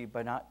maturity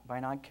by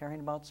not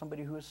caring about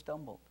somebody who has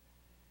stumbled.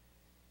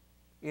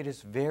 It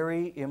is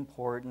very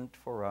important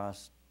for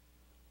us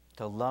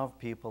to love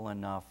people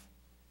enough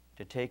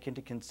to take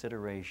into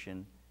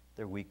consideration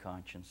their weak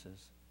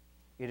consciences.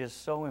 It is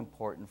so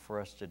important for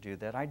us to do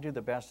that. I do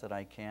the best that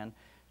I can.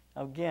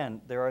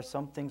 Again, there are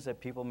some things that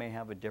people may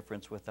have a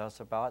difference with us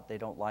about. They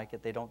don't like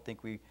it. They don't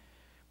think we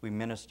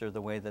minister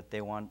the way that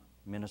they want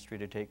ministry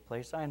to take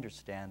place. I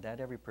understand that.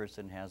 Every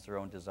person has their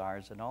own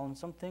desires and all, and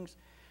some things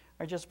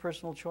are just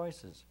personal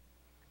choices.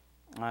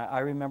 I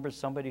remember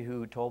somebody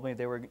who told me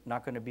they were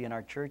not going to be in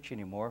our church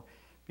anymore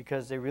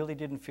because they really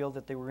didn't feel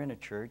that they were in a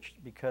church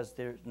because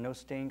there's no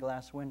stained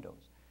glass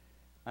windows.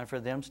 And for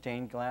them,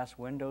 stained glass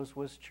windows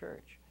was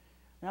church.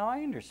 Now,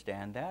 I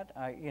understand that.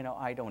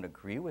 I don't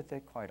agree with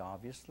it, quite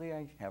obviously.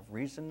 I have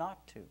reason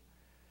not to.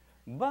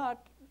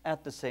 But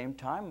at the same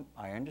time,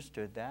 I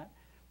understood that.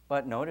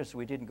 But notice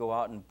we didn't go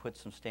out and put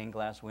some stained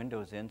glass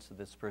windows in so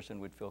this person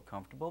would feel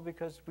comfortable,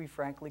 because we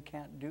frankly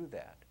can't do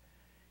that.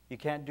 You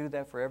can't do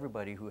that for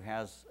everybody who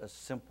has a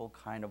simple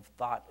kind of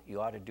thought,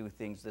 you ought to do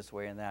things this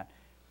way and that.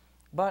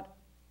 But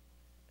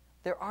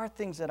there are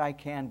things that I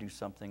can do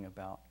something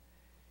about.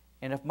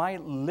 And if my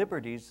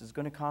liberties is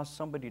going to cause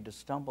somebody to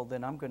stumble,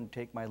 then I'm going to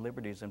take my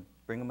liberties and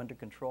bring them under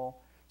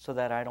control so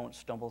that I don't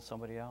stumble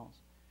somebody else.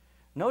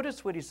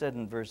 Notice what he said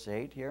in verse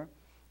 8 here.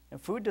 And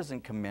food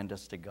doesn't commend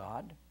us to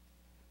God.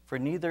 For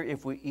neither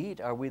if we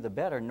eat are we the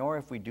better, nor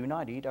if we do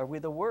not eat are we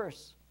the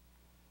worse.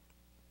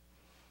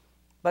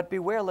 But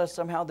beware lest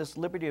somehow this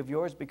liberty of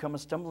yours become a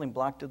stumbling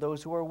block to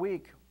those who are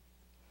weak.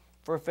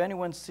 For if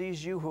anyone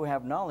sees you who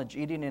have knowledge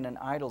eating in an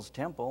idol's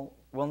temple,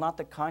 will not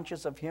the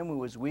conscience of him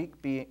who is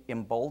weak be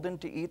emboldened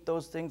to eat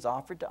those things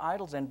offered to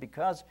idols? And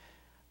because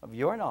of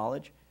your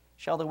knowledge,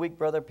 shall the weak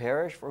brother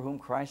perish for whom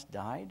Christ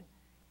died?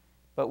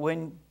 But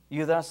when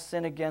you thus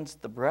sin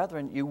against the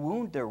brethren, you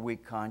wound their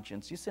weak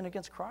conscience. You sin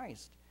against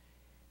Christ.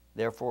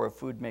 Therefore, if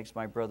food makes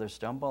my brother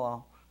stumble,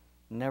 I'll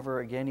never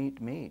again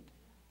eat meat,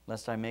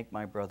 lest I make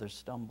my brother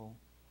stumble.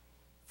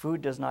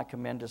 Food does not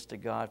commend us to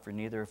God, for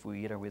neither if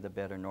we eat are we the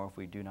better, nor if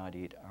we do not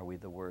eat are we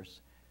the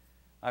worse.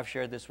 I've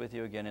shared this with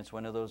you again. It's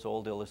one of those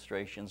old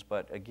illustrations,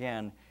 but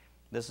again,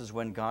 this is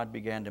when God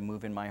began to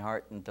move in my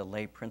heart and to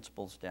lay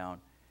principles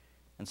down.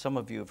 And some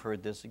of you have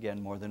heard this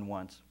again more than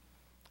once.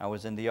 I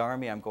was in the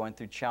Army. I'm going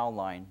through chow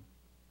line.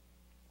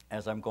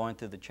 As I'm going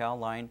through the chow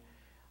line,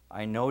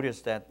 I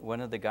noticed that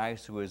one of the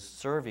guys who was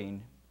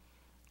serving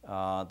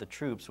the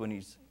troops, when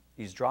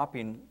he's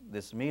dropping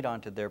this meat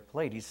onto their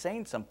plate, he's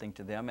saying something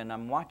to them, and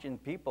I'm watching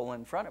people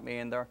in front of me,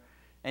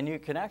 and you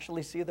can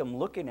actually see them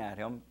looking at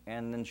him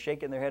and then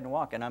shaking their head and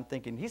walking. And I'm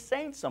thinking, he's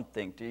saying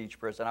something to each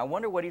person. I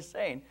wonder what he's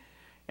saying.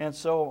 And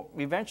so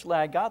eventually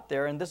I got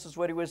there, and this is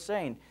what he was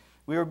saying.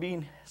 We were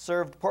being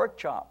served pork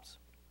chops,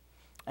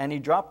 and he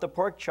dropped the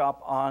pork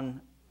chop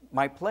on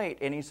my plate,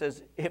 and he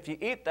says, if you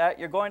eat that,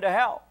 you're going to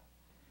hell.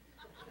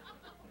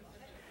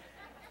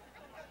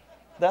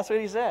 That's what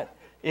he said.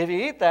 If you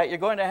eat that, you're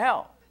going to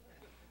hell.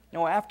 You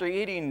know, after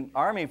eating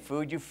Army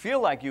food, you feel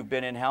like you've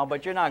been in hell,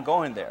 but you're not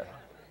going there.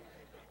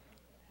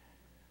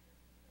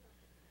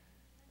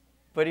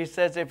 But he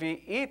says, if you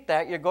eat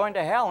that, you're going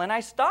to hell. And I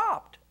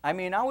stopped. I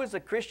mean, I was a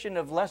Christian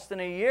of less than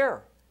a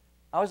year.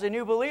 I was a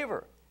new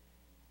believer.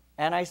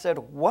 And I said,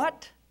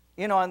 what?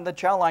 You know, and the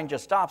chow line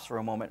just stops for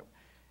a moment.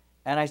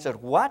 And I said,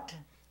 what?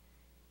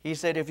 He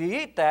said, if you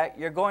eat that,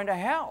 you're going to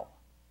hell.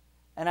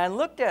 And I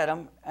looked at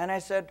him, and I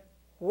said,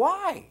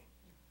 why?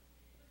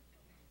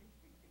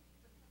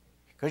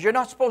 Because you're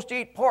not supposed to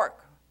eat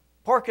pork.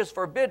 Pork is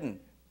forbidden.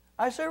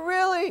 I said,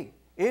 really?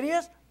 It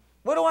is?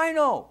 What do I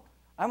know?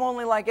 I'm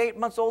only like 8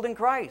 months old in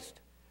Christ.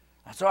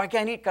 So I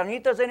can't eat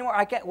carnitas anymore?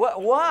 I can't.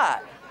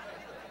 What?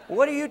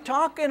 What are you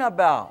talking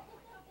about?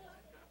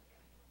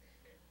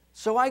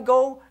 So I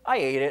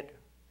ate it.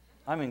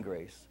 I'm in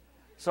grace.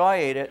 So I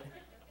ate it.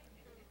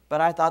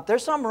 But I thought,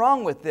 there's something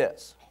wrong with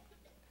this.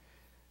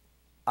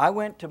 I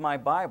went to my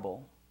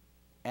Bible,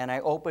 and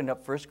I opened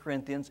up 1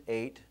 Corinthians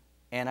 8,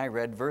 and I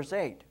read verse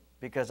 8,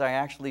 because I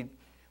actually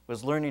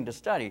was learning to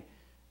study.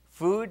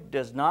 Food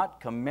does not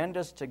commend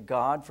us to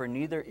God, for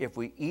neither if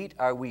we eat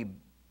are we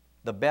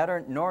the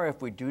better, nor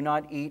if we do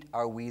not eat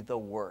are we the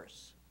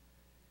worse.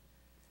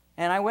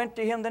 And I went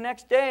to him the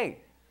next day.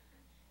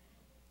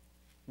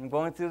 I'm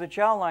going through the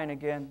chow line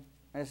again.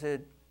 I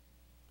said,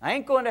 I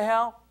ain't going to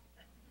hell.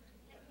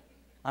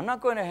 I'm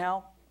not going to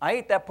hell. I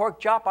ate that pork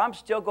chop. I'm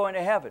still going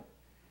to heaven.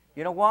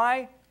 You know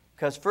why?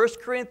 Because 1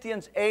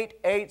 Corinthians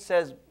 8:8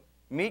 says,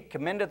 meat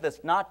commendeth us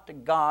not to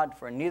God,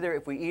 for neither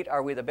if we eat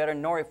are we the better,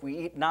 nor if we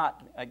eat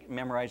not, I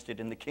memorized it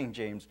in the King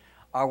James,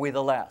 are we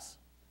the less.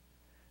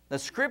 The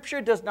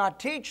Scripture does not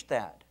teach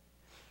that.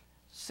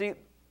 See,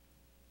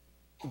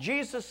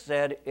 Jesus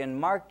said in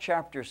Mark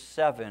chapter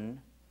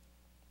 7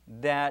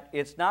 that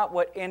it's not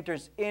what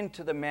enters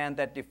into the man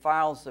that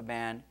defiles the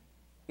man,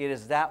 it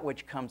is that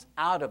which comes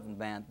out of the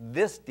man.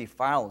 This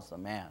defiles the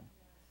man.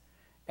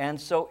 And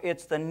so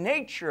it's the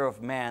nature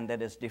of man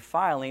that is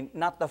defiling,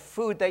 not the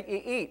food that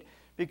you eat.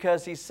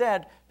 Because he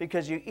said,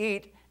 because you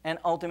eat and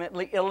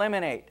ultimately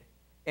eliminate.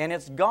 And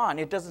it's gone.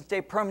 It doesn't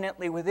stay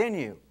permanently within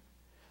you.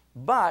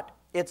 But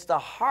it's the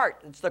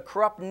heart, it's the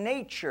corrupt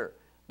nature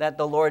that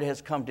the Lord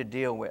has come to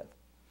deal with.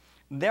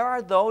 There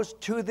are those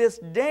to this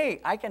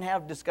day, I can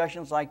have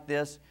discussions like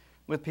this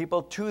with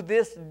people to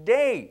this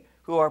day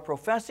who are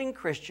professing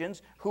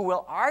Christians who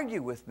will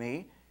argue with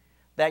me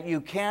that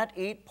you can't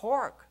eat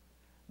pork.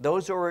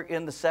 Those who are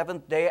in the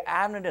Seventh-day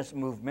Adventist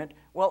movement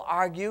will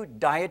argue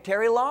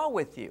dietary law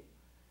with you.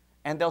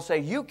 And they'll say,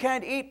 you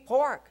can't eat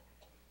pork.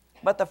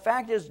 But the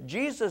fact is,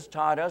 Jesus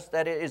taught us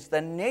that it is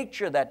the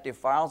nature that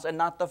defiles and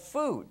not the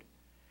food.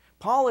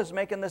 Paul is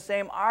making the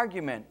same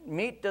argument.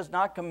 Meat does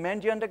not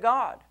commend you unto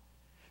God.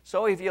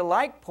 So if you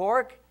like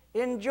pork,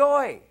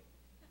 enjoy.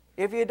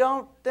 If you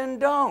don't, then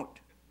don't.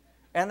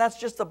 And that's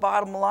just the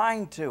bottom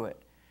line to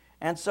it.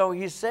 And so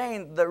he's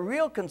saying the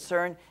real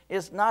concern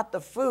is not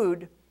the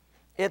food,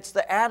 it's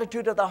the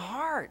attitude of the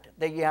heart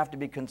that you have to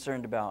be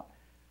concerned about.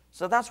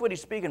 So that's what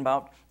he's speaking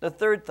about. The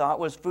third thought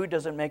was food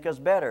doesn't make us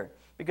better,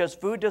 because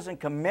food doesn't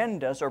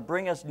commend us or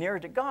bring us nearer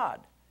to God.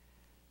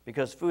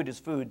 Because food is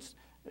food.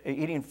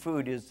 Eating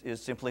food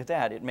is simply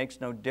that. It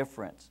makes no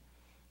difference.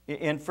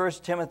 In 1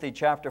 Timothy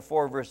chapter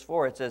 4, verse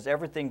 4, it says,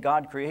 everything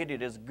God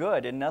created is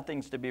good, and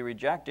nothing's to be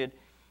rejected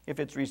if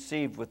it's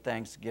received with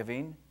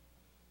thanksgiving.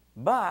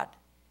 But,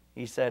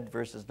 he said,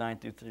 verses 9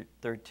 through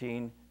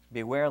 13,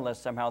 beware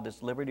lest somehow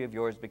this liberty of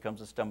yours becomes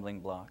a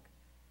stumbling block.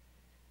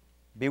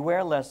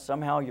 Beware lest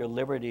somehow your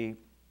liberty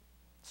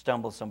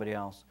stumbles somebody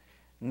else.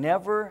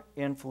 Never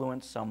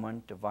influence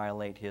someone to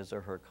violate his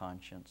or her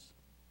conscience.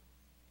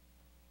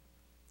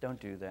 Don't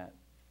do that.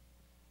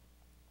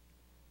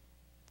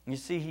 You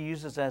see, he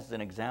uses as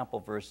an example,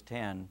 verse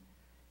 10,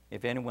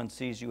 if anyone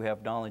sees you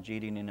have knowledge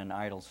eating in an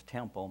idol's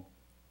temple.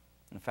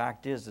 And the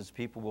fact is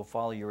people will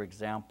follow your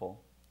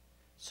example.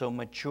 So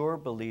mature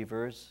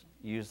believers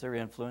use their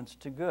influence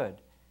to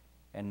good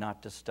and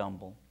not to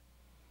stumble.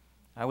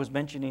 I was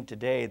mentioning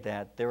today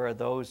that there are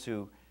those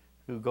who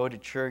go to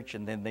church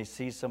and then they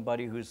see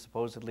somebody who's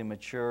supposedly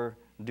mature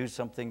do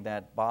something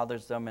that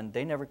bothers them, and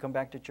they never come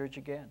back to church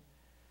again.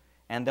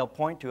 And they'll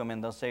point to him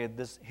and they'll say,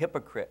 this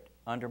hypocrite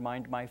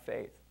undermined my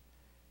faith.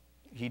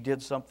 He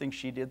did something,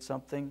 she did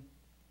something,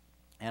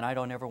 and I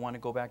don't ever want to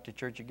go back to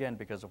church again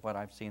because of what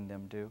I've seen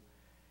them do.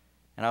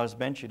 And I was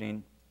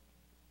mentioning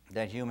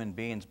that human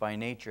beings by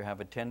nature have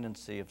a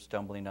tendency of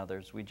stumbling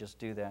others. We just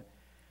do that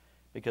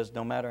because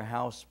no matter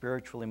how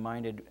spiritually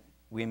minded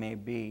we may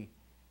be,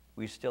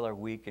 we still are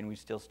weak and we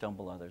still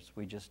stumble others.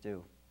 We just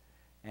do.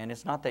 And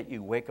it's not that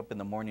you wake up in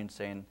the morning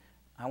saying,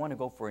 I want to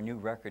go for a new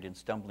record in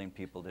stumbling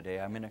people today.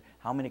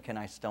 How many can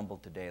I stumble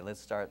today?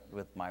 Let's start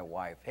with my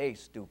wife. Hey,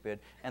 stupid.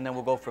 And then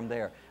we'll go from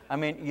there. I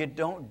mean, you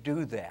don't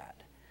do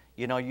that.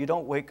 You know, you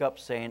don't wake up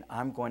saying,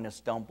 I'm going to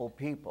stumble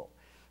people.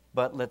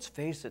 But let's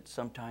face it,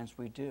 sometimes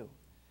we do.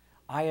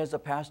 I, as a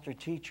pastor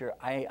teacher,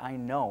 I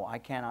know I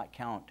cannot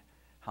count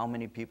how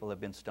many people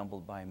have been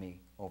stumbled by me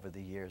over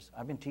the years.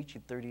 I've been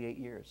teaching 38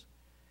 years.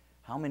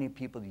 How many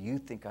people do you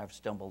think I've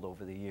stumbled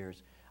over the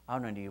years? I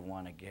don't even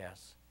want to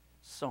guess.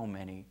 So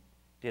many.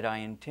 Did I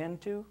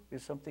intend to?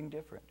 Is something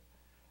different?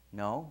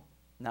 No,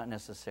 not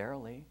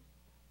necessarily.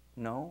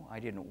 No, I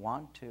didn't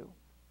want to.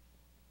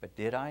 But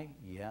did I?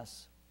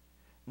 Yes.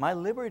 My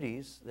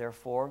liberties,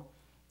 therefore,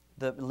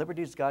 the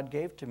liberties God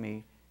gave to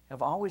me,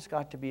 have always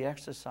got to be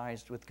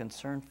exercised with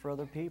concern for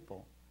other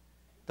people.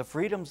 The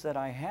freedoms that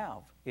I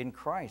have in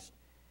Christ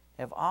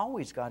have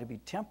always got to be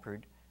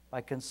tempered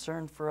by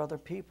concern for other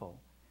people.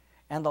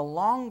 And the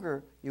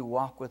longer you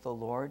walk with the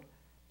Lord,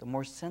 the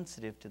more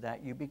sensitive to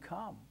that you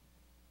become.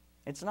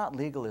 It's not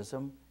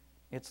legalism,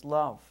 it's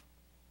love.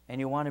 And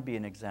you want to be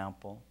an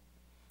example.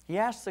 He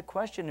asks the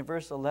question in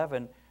verse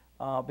 11,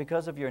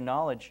 because of your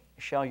knowledge,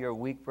 shall your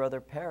weak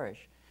brother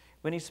perish?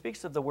 When he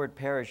speaks of the word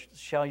perish,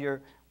 shall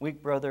your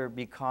weak brother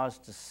be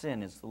caused to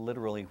sin, is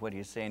literally what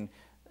he's saying,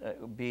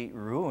 be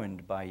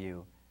ruined by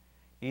you.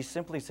 He's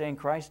simply saying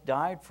Christ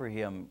died for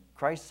him.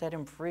 Christ set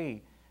him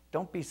free.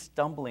 Don't be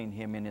stumbling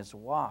him in his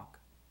walk.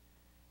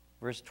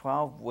 Verse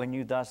 12, when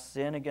you thus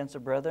sin against a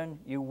brethren,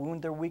 you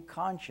wound their weak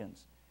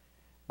conscience.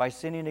 By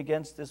sinning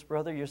against this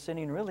brother, you're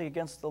sinning really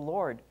against the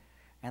Lord.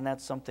 And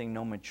that's something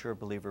no mature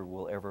believer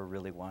will ever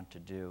really want to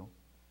do.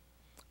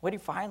 What he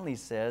finally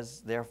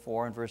says,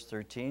 therefore, in verse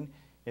 13,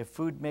 if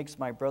food makes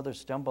my brother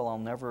stumble, I'll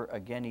never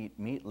again eat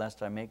meat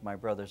lest I make my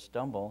brother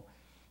stumble.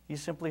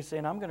 He's simply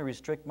saying, I'm going to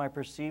restrict my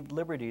perceived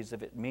liberties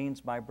if it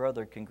means my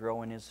brother can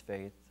grow in his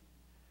faith.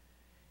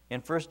 In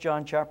 1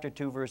 John chapter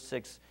 2, verse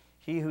 6,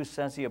 he who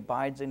says he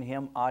abides in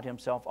him ought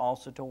himself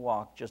also to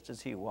walk just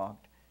as he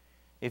walked.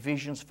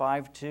 Ephesians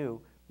 5:2,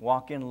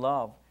 walk in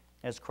love,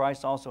 as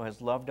Christ also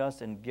has loved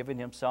us and given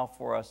himself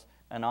for us,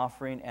 an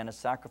offering and a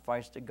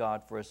sacrifice to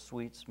God for a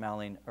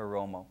sweet-smelling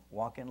aroma.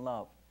 Walk in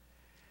love.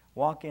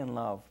 Walk in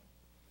love.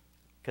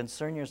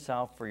 Concern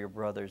yourself for your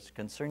brothers.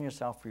 Concern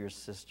yourself for your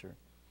sister.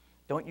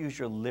 Don't use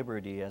your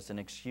liberty as an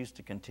excuse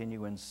to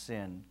continue in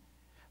sin.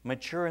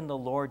 Mature in the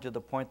Lord to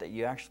the point that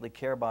you actually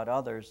care about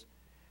others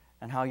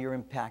and how you're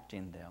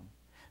impacting them.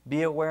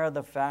 Be aware of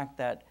the fact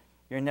that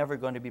you're never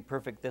going to be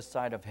perfect this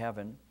side of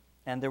heaven,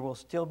 and there will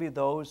still be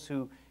those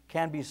who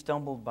can be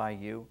stumbled by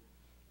you,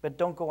 but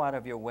don't go out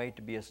of your way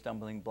to be a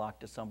stumbling block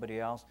to somebody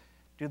else.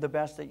 Do the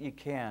best that you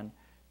can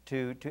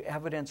to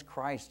evidence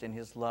Christ and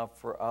his love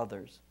for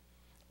others.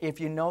 If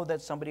you know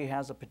that somebody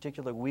has a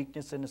particular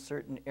weakness in a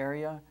certain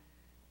area,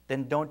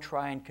 then don't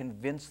try and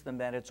convince them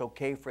that it's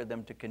okay for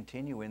them to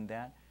continue in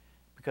that,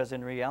 because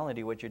in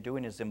reality what you're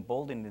doing is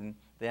emboldening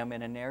them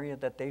in an area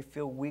that they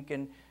feel weak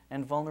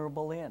and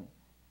vulnerable in.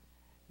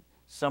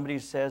 Somebody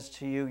says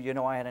to you, you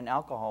know, I had an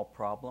alcohol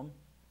problem.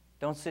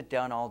 Don't sit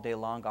down all day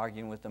long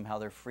arguing with them how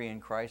they're free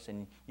in Christ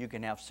and you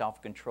can have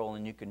self-control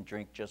and you can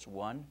drink just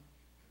one.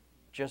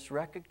 Just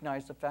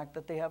recognize the fact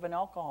that they have an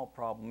alcohol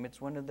problem. It's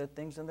one of the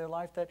things in their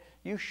life that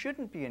you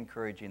shouldn't be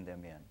encouraging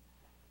them in.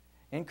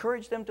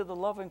 Encourage them to the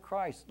love of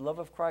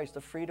Christ,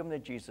 the freedom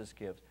that Jesus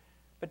gives.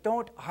 But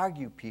don't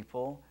argue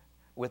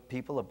with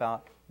people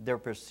about their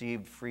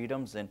perceived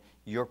freedoms and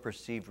your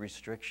perceived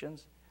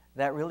restrictions.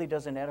 That really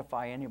doesn't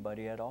edify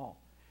anybody at all.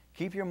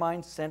 Keep your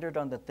mind centered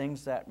on the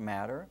things that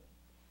matter.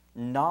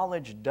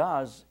 Knowledge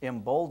does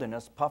embolden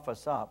us, puff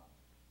us up,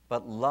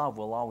 but love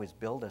will always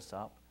build us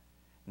up.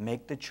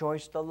 Make the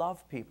choice to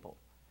love people.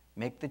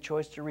 Make the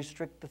choice to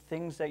restrict the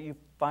things that you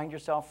find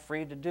yourself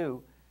free to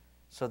do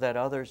so that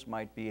others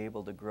might be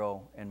able to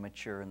grow and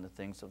mature in the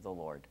things of the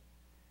Lord.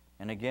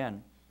 And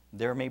again,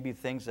 there may be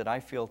things that I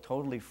feel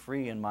totally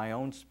free in my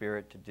own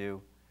spirit to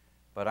do,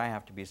 but I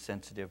have to be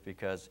sensitive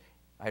because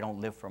I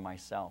don't live for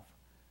myself.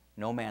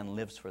 No man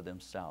lives for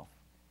themselves.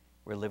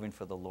 We're living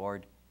for the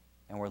Lord,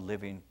 and we're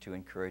living to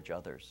encourage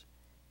others.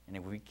 And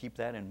if we keep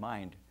that in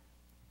mind,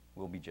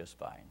 we'll be just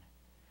fine.